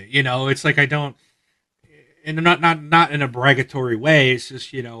buy it. It's like I don't, and not in a bragatory way. It's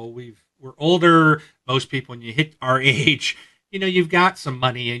just we're older. Most people, when you hit our age, you've got some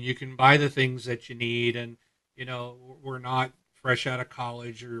money and you can buy the things that you need, and we're not fresh out of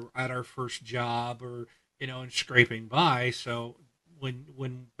college or at our first job or and scraping by. So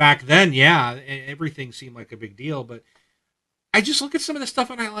when back then, yeah, everything seemed like a big deal, but I just look at some of the stuff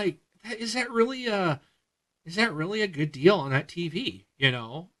and I like, is that really a good deal on that TV?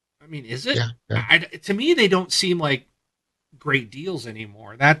 I mean, is it? Yeah. Yeah. To me, they don't seem like great deals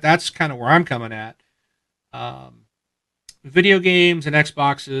anymore. That's kind of where I'm coming at. Um, Video games and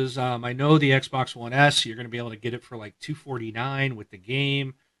Xboxes. I know the Xbox One S, you're going to be able to get it for like $249 with the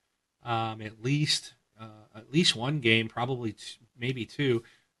game, at least one game, probably maybe two.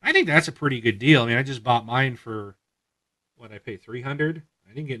 I think that's a pretty good deal. I mean, I just bought mine for what I pay 300.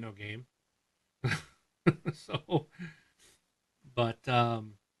 I didn't get no game. So, but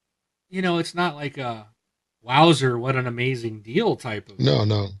it's not like a wowzer, what an amazing deal type of. No.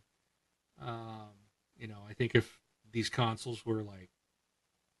 No. Um, I think if these consoles were like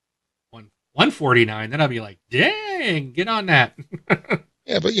 149, then I'd be like, dang, get on that.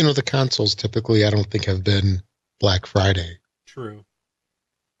 Yeah, but the consoles typically I don't think have been Black Friday True.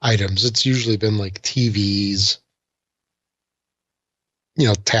 items. It's usually been like TVs,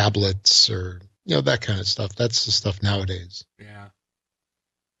 tablets or that kind of stuff. That's the stuff nowadays. Yeah.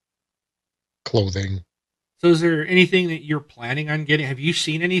 Clothing So, is there anything that you're planning on getting? Have you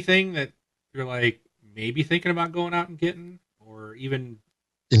seen anything that you're like maybe thinking about going out and getting, or even?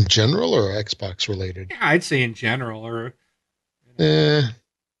 in general or Xbox related. Yeah, I'd say in general, or you know. Eh,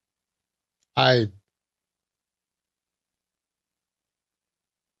 I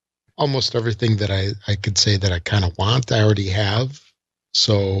almost everything that I could say that I kind of want, I already have.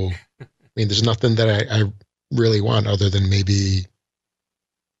 So, I mean, there's nothing that I really want other than maybe,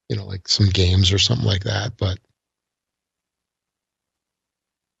 like some games or something like that. But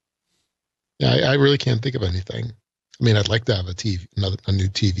yeah, I really can't think of anything. I mean, I'd like to have a new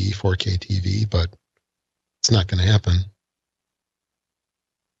TV, 4K TV, but it's not going to happen.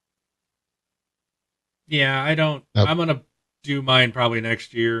 Yeah, I don't. Uh, I'm gonna do mine probably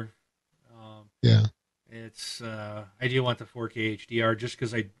next year. Um, yeah. it's I do want the 4K HDR just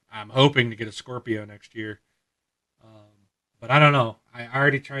because I'm hoping to get a Scorpio next year. Um, but I don't know. I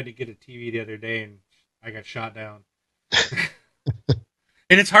already tried to get a TV the other day and I got shot down.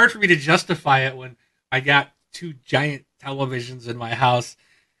 And it's hard for me to justify it when I got two giant televisions in my house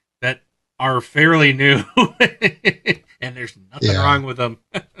that are fairly new, and there's nothing Yeah. wrong with them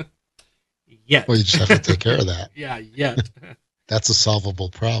Well, yet. you just have to take care of that. Yeah, yet. That's a solvable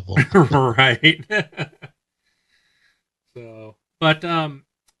problem. Right.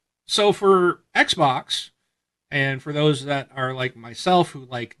 So for Xbox and for those that are like myself who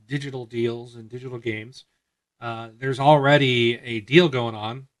like digital deals and digital games, there's already a deal going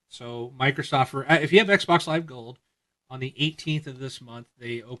on. So Microsoft, if you have Xbox Live Gold, on the 18th of this month,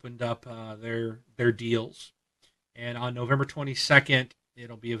 they opened up their deals, and on November 22nd,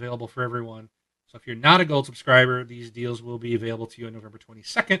 it'll be available for everyone. So if you're not a Gold subscriber, these deals will be available to you on November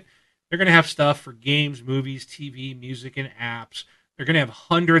 22nd. They're going to have stuff for games, movies, TV, music, and apps. They're going to have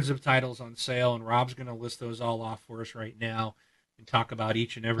hundreds of titles on sale, and Rob's going to list those all off for us right now and talk about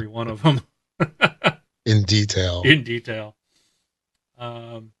each and every one of them In detail. in detail.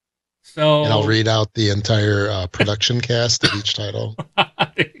 And So, I'll read out the entire production cast of each title.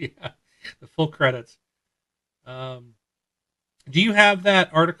 yeah, the full credits. Do you have that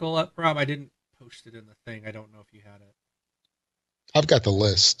article up, Rob? I didn't post it in the thing. I don't know if you had it. I've got the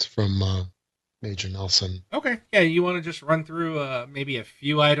list from Major Nelson. Okay, yeah, you want to just run through maybe a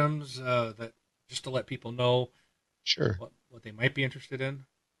few items that just to let people know Sure. what they might be interested in.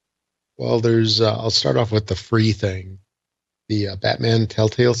 Well, I'll start off with the free thing. The Batman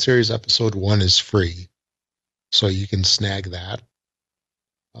Telltale series episode 1 is free, so you can snag that.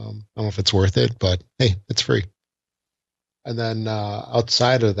 I don't know if it's worth it, but hey, it's free. And then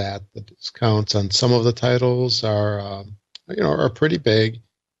outside of that, the discounts on some of the titles are pretty big,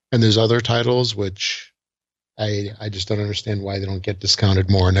 and there's other titles which I just don't understand why they don't get discounted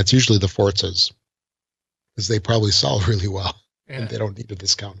more, and that's usually the Forzas, because they probably sell really well, and they don't need a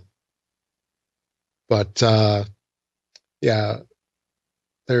discount. But yeah,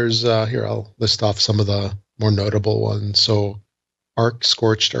 there's here I'll list off some of the more notable ones. So, Ark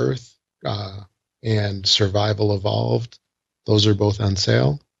Scorched Earth and Survival Evolved, those are both on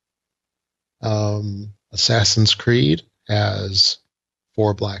sale. Assassin's Creed has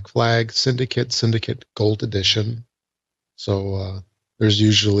 4 Black Flag, Syndicate Gold Edition. So there's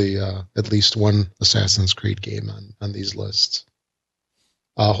usually at least one Assassin's Creed game on these lists.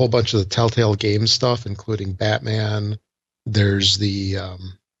 A whole bunch of the Telltale Games stuff, including Batman. There's the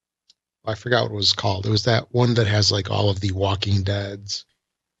I forgot what it was called. It was that one that has like all of the Walking Deads.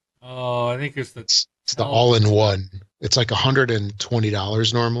 Oh, I think it's the all-in-one. It's like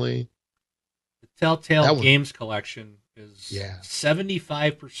 $120 normally. The Telltale Games collection is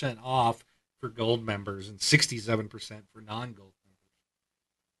 75% off for gold members and 67% for non-gold members.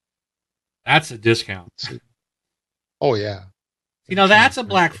 That's a discount. Oh yeah. You know, that's a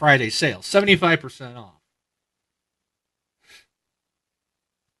Black Friday sale. 75% off.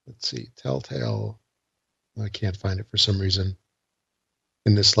 Let's see. Telltale. I can't find it for some reason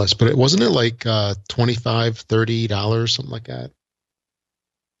in this list, but wasn't it like $25, $30, something like that?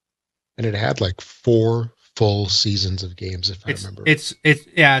 And it had like 4 full seasons of games, if I remember. It's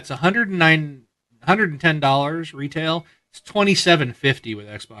 $110 retail. It's $27.50 with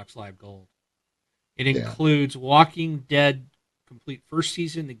Xbox Live Gold. It includes Walking Dead complete first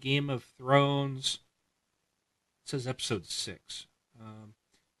season, the Game of Thrones. It says episode 6.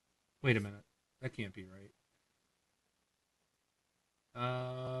 Wait a minute, that can't be right.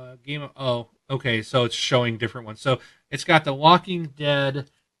 Okay, so it's showing different ones. So it's got the Walking Dead,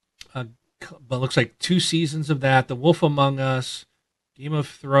 but it looks like 2 seasons of that. The Wolf Among Us, Game of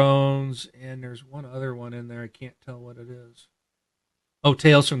Thrones, and there's one other one in there. I can't tell what it is. Oh,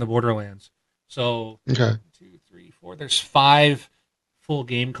 Tales from the Borderlands. So 1, 2, 3, 4. There's 5 full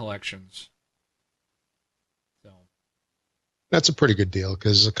game collections. So that's a pretty good deal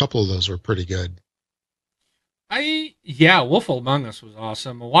because a couple of those were pretty good. Wolf Among Us was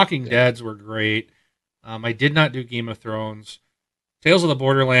awesome. Walking Deads were great. I did not do Game of Thrones. Tales of the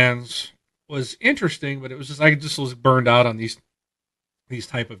Borderlands was interesting, but it was just I just was burned out on these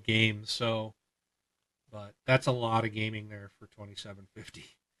type of games. So, but that's a lot of gaming there for $27.50.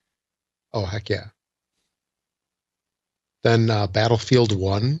 Oh heck yeah! Then Battlefield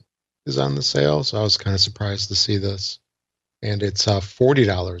 1 is on the sale, so I was kind of surprised to see this, and it's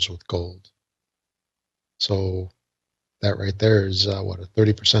 $40 with gold. So that right there is a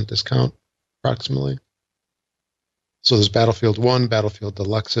 30% discount approximately. So there's Battlefield 1, Battlefield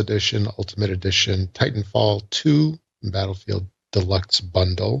Deluxe Edition, Ultimate Edition, Titanfall 2, and Battlefield Deluxe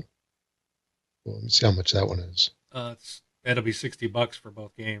Bundle. Well, let me see how much that one is. That'll be $60 for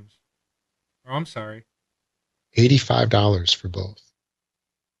both games. Oh, I'm sorry. $85 for both.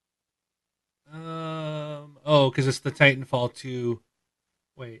 Because it's the Titanfall 2.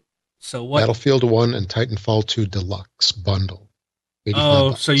 Wait. So what? Battlefield 1 and Titanfall 2 Deluxe Bundle.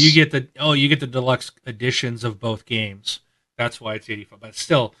 $85. So you get the deluxe editions of both games. That's why it's $85. But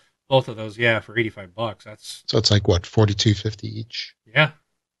still, both of those, for $85. That's so it's like what, $42.50 each. Yeah.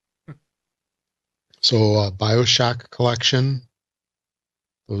 So BioShock Collection.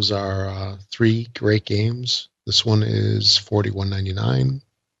 Those are 3 great games. This one is $41.99.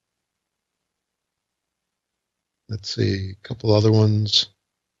 Let's see, a couple other ones.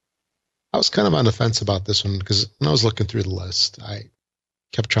 I was kind of on the fence about this one because when I was looking through the list, I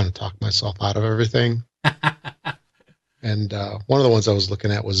kept trying to talk myself out of everything. And one of the ones I was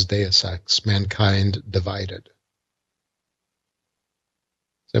looking at was Deus Ex: Mankind Divided.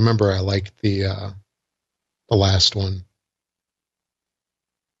 I remember I liked the last one.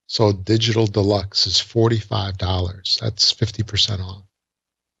 So digital deluxe is $45. That's 50% off.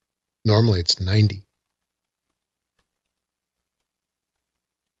 Normally it's 90.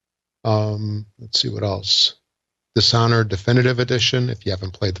 Let's see what else. Dishonored Definitive Edition, if you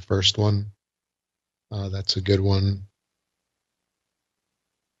haven't played the first one. That's a good one.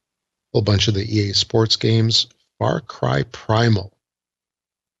 A whole bunch of the EA Sports games. Far Cry Primal.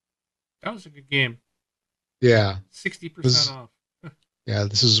 That was a good game. Yeah. 60% off. Yeah,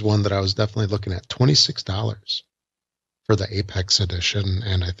 this is one that I was definitely looking at. $26 for the Apex edition,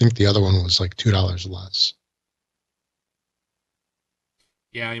 and I think the other one was like $2 less.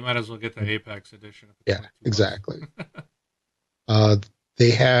 Yeah, you might as well get the Apex edition. Yeah, exactly.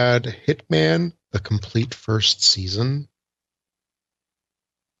 They had Hitman, the complete first season.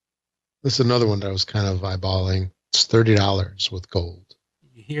 This is another one that I was kind of eyeballing. It's $30 with gold.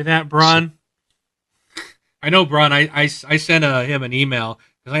 You hear that, Bron? So, I know, Bron. I sent him an email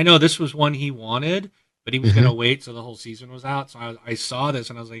because I know this was one he wanted, but he was going to wait till the whole season was out. So I saw this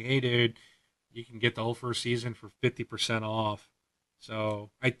and I was like, hey, dude, you can get the whole first season for 50% off. So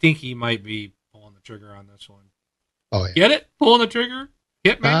I think he might be pulling the trigger on this one. Oh, yeah. Get it? Pulling the trigger?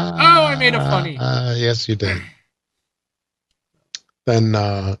 Hit me? I made it funny. Yes, you did. Then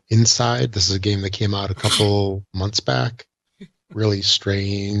Inside, this is a game that came out a couple months back. Really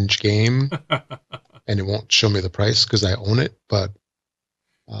strange game. And it won't show me the price because I own it, but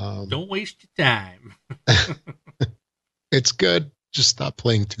don't waste your time. It's good. Just stop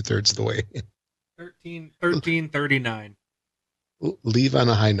playing 2/3 of the way. 13.39. Leave on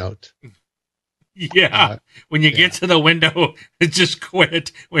a high note. Yeah, when you get to the window, just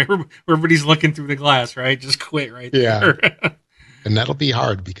quit. Where everybody's looking through the glass, right? Just quit right there. Yeah. And that'll be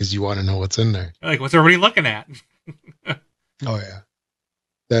hard because you want to know what's in there. Like, what's everybody looking at? Oh, yeah.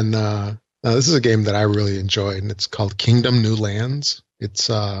 Then now this is a game that I really enjoyed, and it's called Kingdom New Lands. It's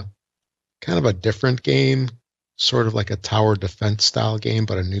kind of a different game, sort of like a tower defense style game,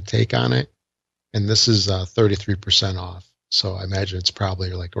 but a new take on it. And this is 33% off. So I imagine it's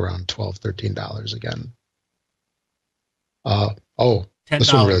probably like around $12, $13 again.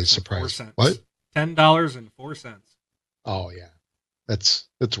 This one really surprised me. What? $10.04. Oh, yeah. That's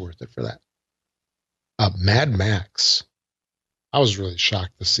worth it for that. Mad Max. I was really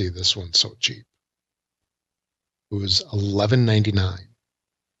shocked to see this one so cheap. It was $11.99. It's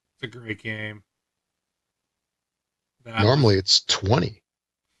a great game. Normally it's $20.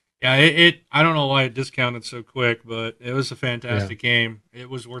 Yeah, I don't know why it discounted so quick, but it was a fantastic game. It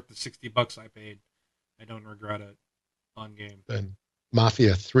was worth the $60 I paid. I don't regret it. Fun game. Then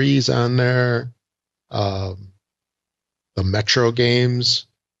Mafia 3's on there. The Metro games,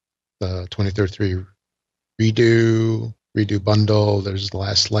 the 2033 redo bundle. There's the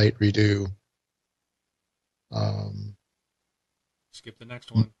Last Light redo. Skip the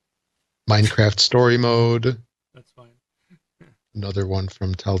next one. Minecraft Story Mode. That's fine. Another one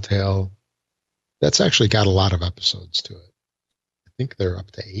from Telltale. That's actually got a lot of episodes to it. I think they're up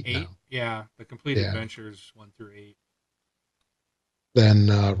to 8 now. Yeah, the complete adventures 1 through 8.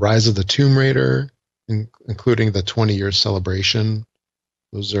 Then Rise of the Tomb Raider, including the 20-year celebration.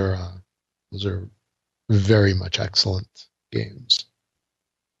 Those are very much excellent games.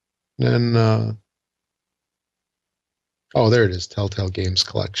 And then, there it is, Telltale Games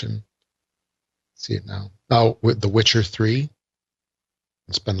Collection. See it now. Oh, with The Witcher 3.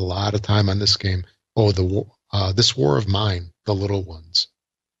 I spend a lot of time on this game. Oh, This War of Mine, The Little Ones.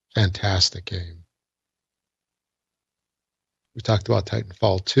 Fantastic game. We talked about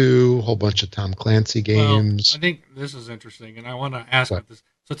Titanfall 2, a whole bunch of Tom Clancy games. Well, I think this is interesting, and I want to ask about this.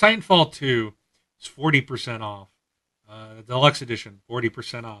 So Titanfall 2 is 40% off. The Deluxe Edition,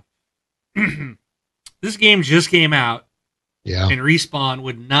 40% off. This game just came out, and Respawn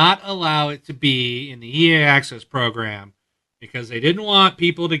would not allow it to be in the EA Access program because they didn't want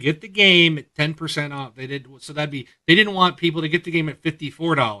people to get the game at 10% off. They didn't want people to get the game at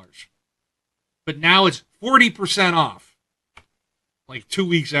 $54. But now it's 40% off. Like 2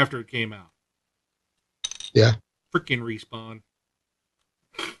 weeks after it came out. Yeah. Freaking Respawn.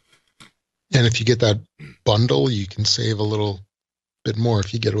 And if you get that bundle, you can save a little bit more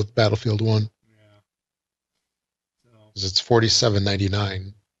if you get it with Battlefield 1. Yeah. Because it's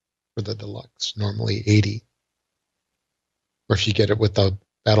 $47.99 for the deluxe, normally $80. Or if you get it with the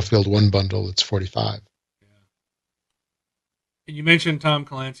Battlefield 1 bundle, it's $45. Yeah. And you mentioned Tom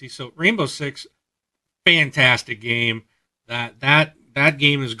Clancy. So Rainbow Six, fantastic game. That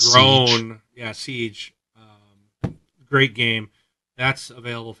game has grown. Siege. Yeah, Siege. Great game. That's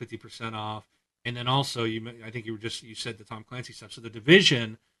available 50% off. And then also, I think you said the Tom Clancy stuff. So the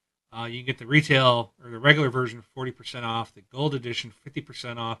Division, you can get the retail or the regular version 40% off, the Gold Edition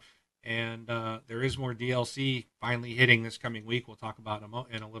 50% off, and there is more DLC finally hitting this coming week. We'll talk about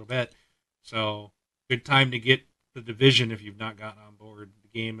in a little bit. So good time to get the Division if you've not gotten on board.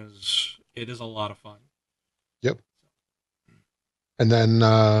 The game is a lot of fun. Yep. And then,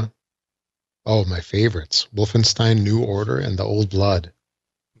 my favorites, Wolfenstein New Order and the Old Blood.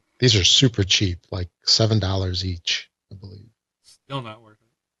 These are super cheap, like $7 each, I believe. Still not worth it.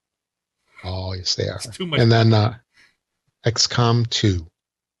 Oh, yes, they are. It's too much. And then XCOM 2.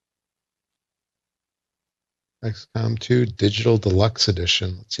 XCOM 2 Digital Deluxe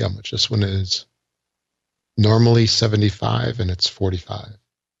Edition. Let's see how much this one is. Normally $75 and it's $45.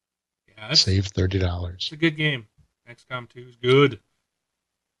 Yeah, save $30. It's a good game. XCOM 2 is good.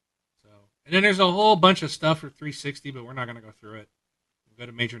 So, and then there's a whole bunch of stuff for 360, but we're not going to go through it. Go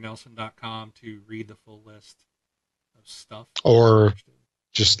to MajorNelson.com to read the full list of stuff. Or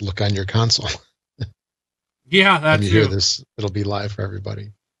just look on your console. Yeah, that's when you hear this, it'll be live for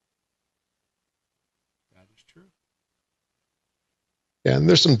everybody. That is true. Yeah, and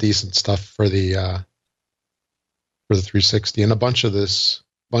there's some decent stuff for the 360, and a bunch of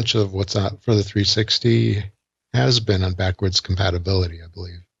what's out for the 360 has been on backwards compatibility, I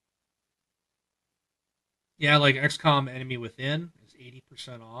believe. Yeah, like XCOM Enemy Within is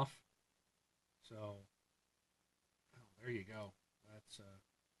 80% off. So, there you go. That's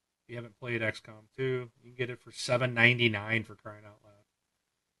if you haven't played XCOM 2, you can get it for $7.99 for crying out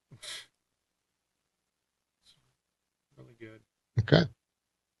loud. Really good. Okay.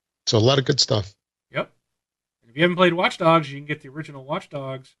 So a lot of good stuff. Yep. And if you haven't played Watch Dogs, you can get the original Watch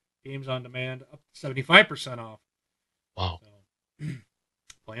Dogs games on demand up to 75% off. Wow. So,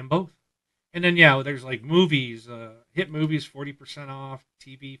 play them both. And then, yeah, there's like movies, hit movies 40% off,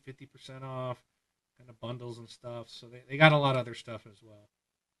 TV 50% off, kind of bundles and stuff. So they got a lot of other stuff as well.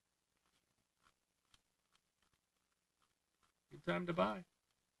 Good time to buy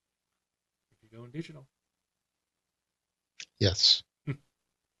if you're going digital. Yes.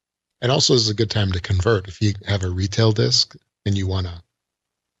 And also is a good time to convert. If you have a retail disc and you want to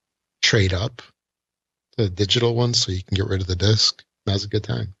trade up to the digital one so you can get rid of the disc, now's a good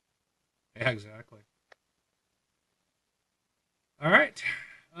time. Yeah, exactly. All right.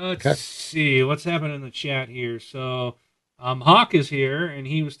 Let's see what's happening in the chat here. So, Hawk is here, and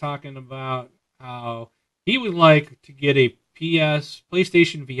he was talking about how he would like to get a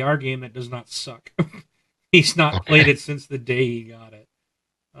PlayStation VR game that does not suck. He's not played it since the day he got it.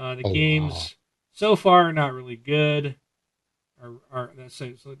 The games so far are not really good.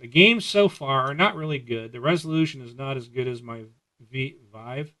 The games so far are not really good. The resolution is not as good as my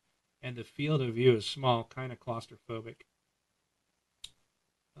Vive, and the field of view is small, kind of claustrophobic.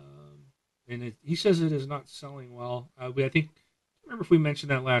 And he says it is not selling well. I think, remember if we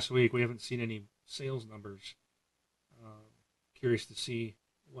mentioned that last week, we haven't seen any sales numbers. Curious to see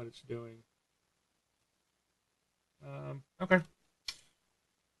what it's doing. Okay.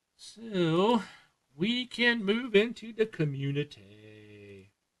 So, we can move into the community.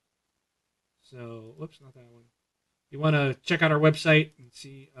 So, whoops, not that one. If you want to check out our website and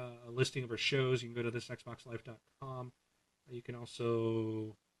see a listing of our shows, you can go to thisxboxlife.com. You can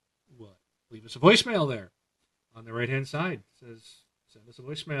also, leave us a voicemail there. On the right-hand side, it says, send us a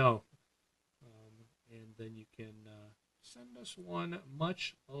voicemail. And then you can send us one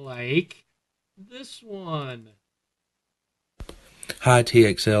much like this one. Hi,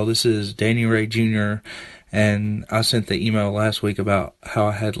 TXL. This is Danny Ray Jr., and I sent the email last week about how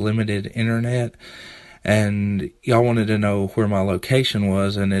I had limited internet, and y'all wanted to know where my location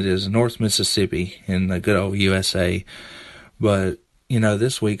was, and it is North Mississippi in the good old USA. But,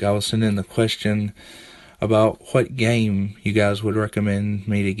 this week I was sending the question about what game you guys would recommend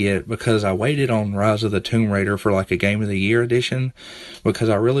me to get, because I waited on Rise of the Tomb Raider for like a Game of the Year edition, because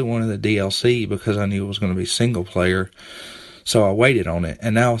I really wanted the DLC, because I knew it was going to be single player. So I waited on it,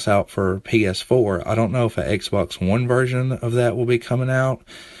 and now it's out for PS4. I don't know if an Xbox One version of that will be coming out,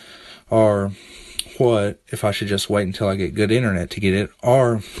 or if I should just wait until I get good internet to get it,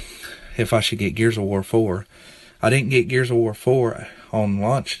 or if I should get Gears of War 4. I didn't get Gears of War 4 on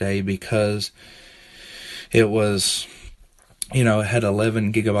launch day because it was, it had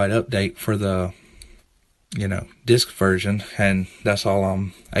 11 gigabyte update for the, disc version, and that's all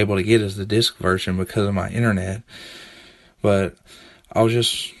I'm able to get is the disc version because of my internet. But I was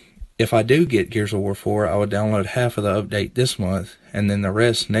just if I do get Gears of War 4, I would download half of the update this month and then the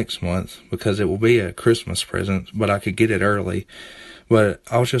rest next month because it will be a Christmas present, but I could get it early. But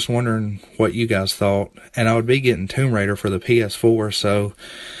I was just wondering what you guys thought. And I would be getting Tomb Raider for the PS4, so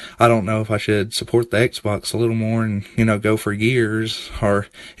I don't know if I should support the Xbox a little more and, go for Gears, or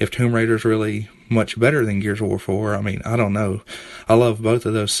if Tomb Raider's really much better than Gears of War 4. I mean, I don't know. I love both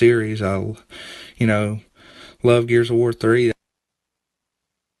of those series. Love Gears of War 3.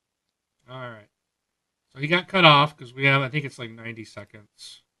 All right. So he got cut off because I think it's like 90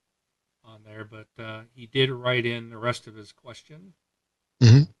 seconds on there, but he did write in the rest of his question.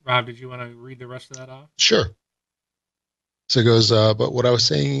 Mm-hmm. Rob, did you want to read the rest of that off? Sure. So it goes, but what I was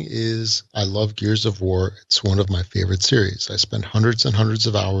saying is I love Gears of War. It's one of my favorite series. I spent hundreds and hundreds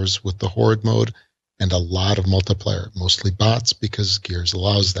of hours with the Horde mode and a lot of multiplayer, mostly bots because Gears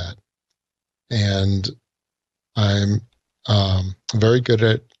allows that. And I'm very good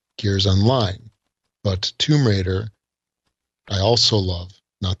at Gears Online, but Tomb Raider I also love.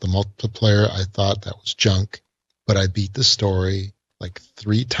 Not the multiplayer. I thought that was junk, but I beat the story like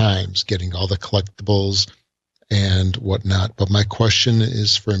 3 times, getting all the collectibles and whatnot. But my question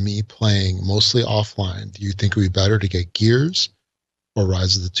is for me playing mostly offline, do you think it would be better to get Gears or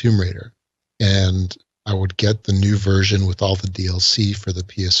Rise of the Tomb Raider? And I would get the new version with all the DLC for the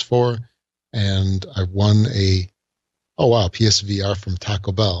PS4. And I won PSVR from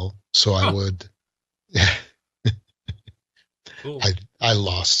Taco Bell. So I would, Cool. I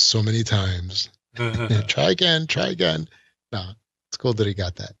lost so many times. Try again. No, it's cool that he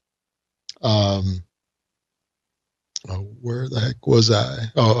got that. Where the heck was I?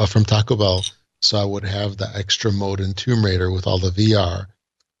 From Taco Bell. So I would have the extra mode in Tomb Raider with all the VR,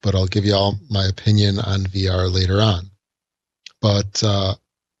 but I'll give you all my opinion on VR later on. But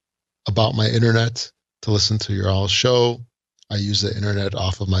about my internet, to listen to your all show, I use the internet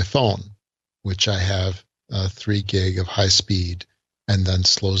off of my phone, which I have 3 gig of high speed and then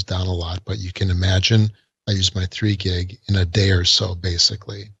slows down a lot. But you can imagine I use my 3 gig in a day or so,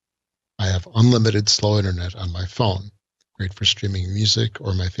 basically. I have unlimited slow internet on my phone, great for streaming music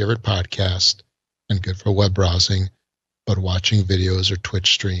or my favorite podcast, and good for web browsing, but watching videos or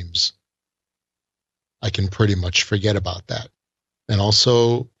Twitch streams, I can pretty much forget about that. And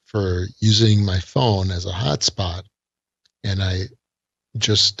also for using my phone as a hotspot, and I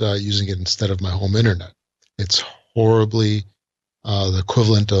just using it instead of my home internet. It's horribly the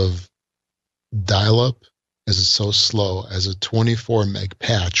equivalent of dial-up, as it's so slow, as a 24 meg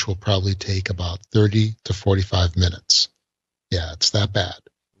patch will probably take about 30 to 45 minutes. Yeah, it's that bad.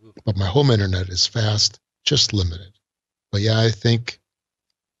 But my home internet is fast, just limited. But yeah, I thank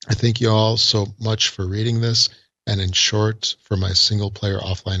you all so much for reading this. And in short, for my single player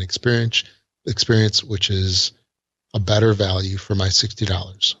offline experience, which is a better value for my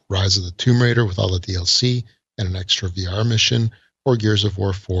 $60. Rise of the Tomb Raider with all the DLC and an extra VR mission, or Gears of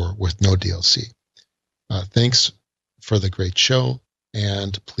War 4 with no DLC. Thanks for the great show,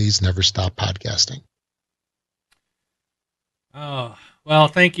 and please never stop podcasting. Oh, well,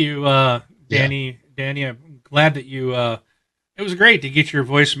 thank you, Danny. Yeah. Danny, I'm glad that you. It was great to get your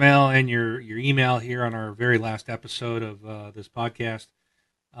voicemail and your email here on our very last episode of this podcast.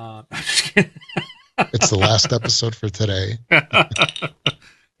 I'm just kidding. It's the last episode for today. Yeah,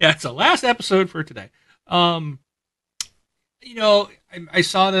 it's the last episode for today. I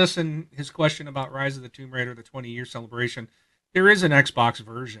saw this in his question about Rise of the Tomb Raider, the 20-year celebration. There is an Xbox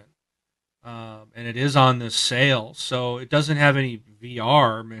version, and it is on the sale. So it doesn't have any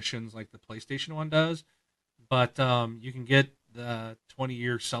VR missions like the PlayStation one does, but you can get the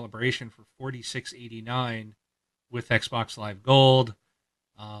 20-year celebration for $46.89 with Xbox Live Gold.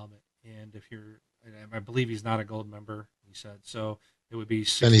 And if you're, I believe he's not a gold member, he said, so it would be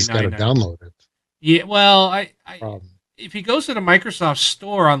 $69. Then he's got to download it. Yeah, well, if he goes to the Microsoft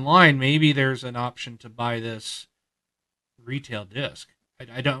Store online, maybe there's an option to buy this retail disc.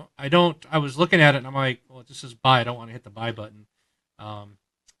 I was looking at it and I'm like, well, this is buy. I don't want to hit the buy button.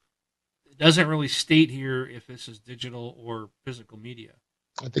 It doesn't really state here if this is digital or physical media.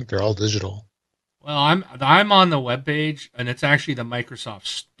 I think they're all digital. Well, I'm on the webpage, and it's actually the Microsoft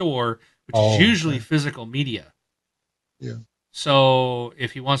Store, which is usually physical media. Yeah. So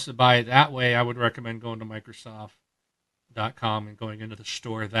if he wants to buy it that way, I would recommend going to Microsoft.com and going into the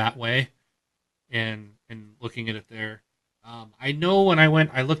store that way and looking at it there. I know when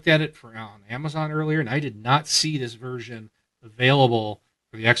I looked at it on Amazon earlier, and I did not see this version available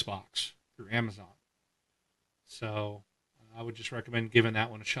for the Xbox through Amazon. So I would just recommend giving that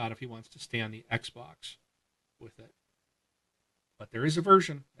one a shot if he wants to stay on the Xbox with it. But there is a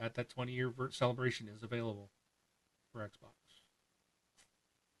version that 20-year celebration is available for Xbox.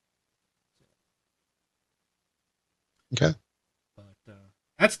 Okay. But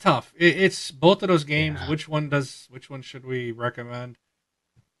that's tough. It's both of those games. Yeah. Which one should we recommend?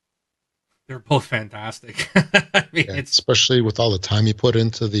 They're both fantastic. I mean, Yeah. it's Especially with all the time you put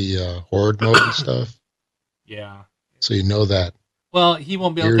into the horde mode and stuff. yeah. So you know that Well, he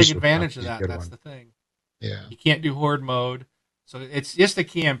won't be able to take yours would advantage of probably be a that. good That's one. the thing. Yeah. He can't do horde mode, so it's just a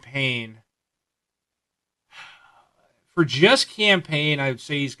campaign. For just campaign, I would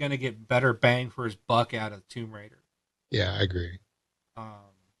say he's going to get better bang for his buck out of Tomb Raider. Yeah, I agree. Um,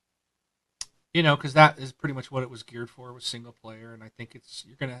 because that is pretty much what it was geared for, was single player, and I think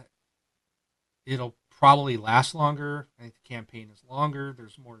it'll probably last longer. I think the campaign is longer.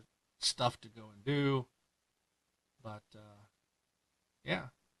 There's more stuff to go and do, but yeah,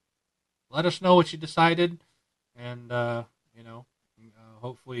 let us know what you decided, and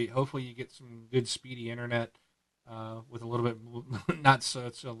hopefully you get some good speedy internet with a little bit not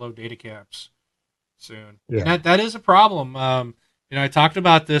so low data caps soon. And Yeah. that is a problem. I talked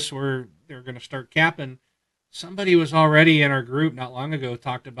about this where they're going to start capping. Somebody was already in our group not long ago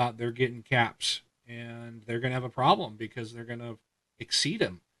talked about they're getting caps, and they're going to have a problem because they're going to exceed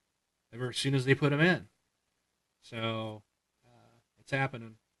them as soon as they put them in. So it's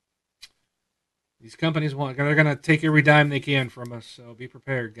happening. These companies they're going to take every dime they can from us. So be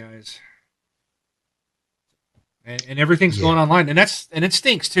prepared, guys. And everything's Yeah. going online, and it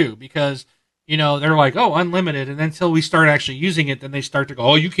stinks too, because they're like, oh, unlimited, and until we start actually using it, then they start to go,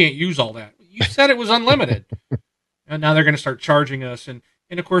 oh, you can't use all that. You said it was unlimited. And now they're going to start charging us, and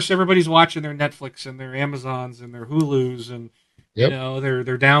of course everybody's watching their Netflix and their Amazons and their Hulus, and Yep.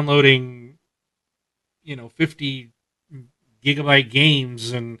 they're downloading 50 gigabyte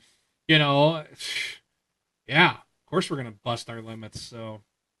games, and yeah, of course we're going to bust our limits. So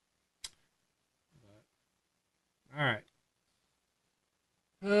all right.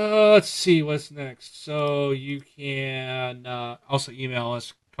 Let's see what's next. So you can also email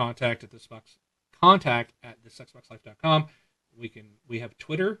us contact at thisxboxlife.com. We have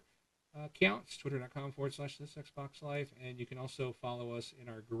Twitter accounts, twitter.com/thisxboxlife, and you can also follow us in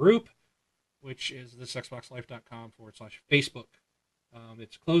our group, which is thisxboxlife.com/Facebook.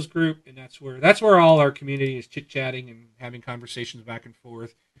 It's a closed group, and that's where all our community is chit chatting and having conversations back and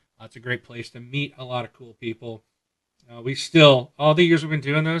forth. It's a great place to meet a lot of cool people. All the years we've been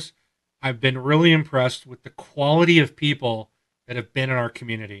doing this, I've been really impressed with the quality of people that have been in our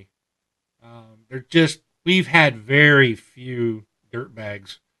community. We've had very few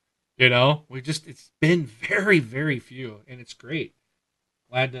dirtbags, it's been very, very few, and it's great.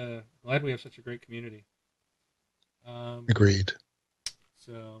 Glad we have such a great community. Agreed.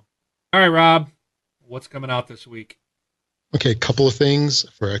 So, all right, Rob, what's coming out this week? Okay, a couple of things.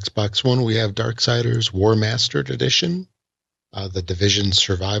 For Xbox One, we have Darksiders War Mastered Edition, the Division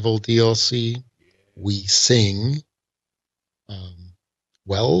Survival DLC. We Sing.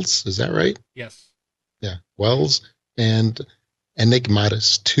 Wells, is that right? Yes. Yeah, Wells. And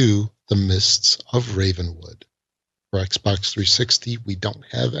Enigmatus 2, The Mists of Ravenwood. For Xbox 360, we don't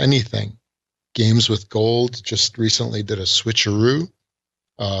have anything. Games with Gold just recently did a switcheroo.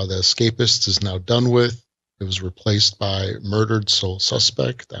 The Escapist is now done with. It was replaced by Murdered Soul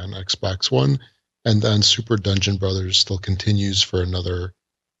Suspect on Xbox One, and then Super Dungeon Brothers still continues for another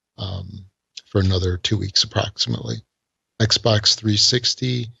 2 weeks approximately. Xbox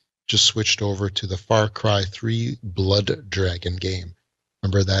 360 just switched over to the Far Cry 3 Blood Dragon game.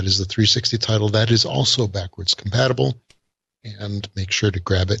 Remember, that is the 360 title that is also backwards compatible, and make sure to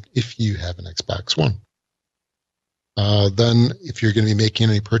grab it if you have an Xbox One. Then, if you're going to be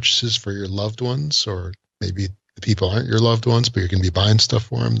making any purchases for your loved ones, or maybe the people aren't your loved ones, but you're going to be buying stuff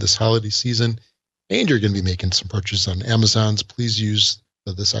for them this holiday season, and you're going to be making some purchases on Amazon's, please use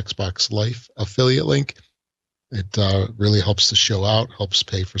This Xbox Life affiliate link. It really helps the show out, helps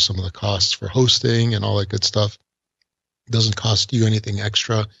pay for some of the costs for hosting and all that good stuff. It doesn't cost you anything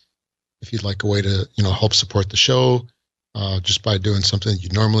extra. If you'd like a way to help support the show, just by doing something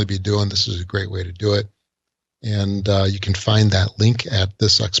you'd normally be doing, this is a great way to do it. And you can find that link at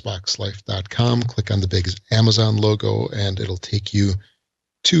thisxboxlife.com. Click on the big Amazon logo, and it'll take you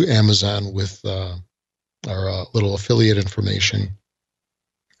to Amazon with our little affiliate information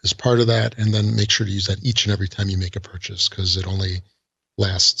as part of that. And then make sure to use that each and every time you make a purchase, because it only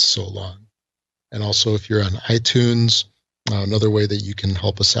lasts so long. And also, if you're on iTunes, another way that you can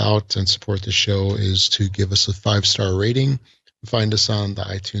help us out and support the show is to give us a 5-star rating. Find us on the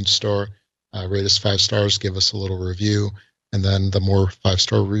iTunes store. Rate us 5 stars, give us a little review, and then the more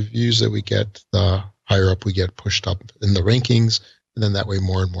 5-star reviews that we get, the higher up we get pushed up in the rankings, and then that way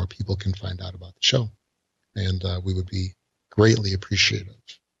more and more people can find out about the show. And we would be greatly appreciative,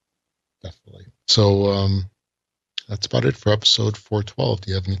 definitely. So that's about it for episode 412. Do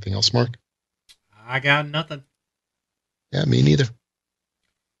you have anything else, Mark? I got nothing. Yeah, me neither.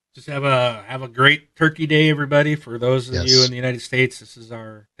 Just have a great Turkey Day, everybody. For those of Yes. you in the United States, this is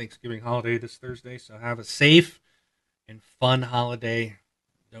our Thanksgiving holiday this Thursday. So have a safe and fun holiday.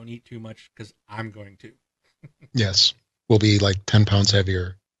 Don't eat too much because I'm going to. Yes. We'll be like 10 pounds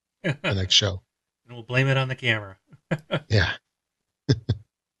heavier the And next show. we'll blame it on the camera. Yeah. All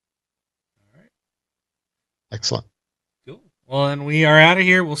right. Excellent. Cool. Well, and we are out of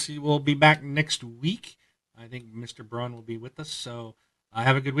here. We'll be back next week. I think Mr. Braun will be with us. So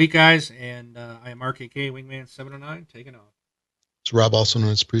have a good week, guys. And I am RKK Wingman 709 taking off. It's Rob, also known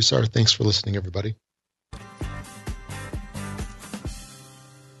as Presar. Thanks for listening, everybody.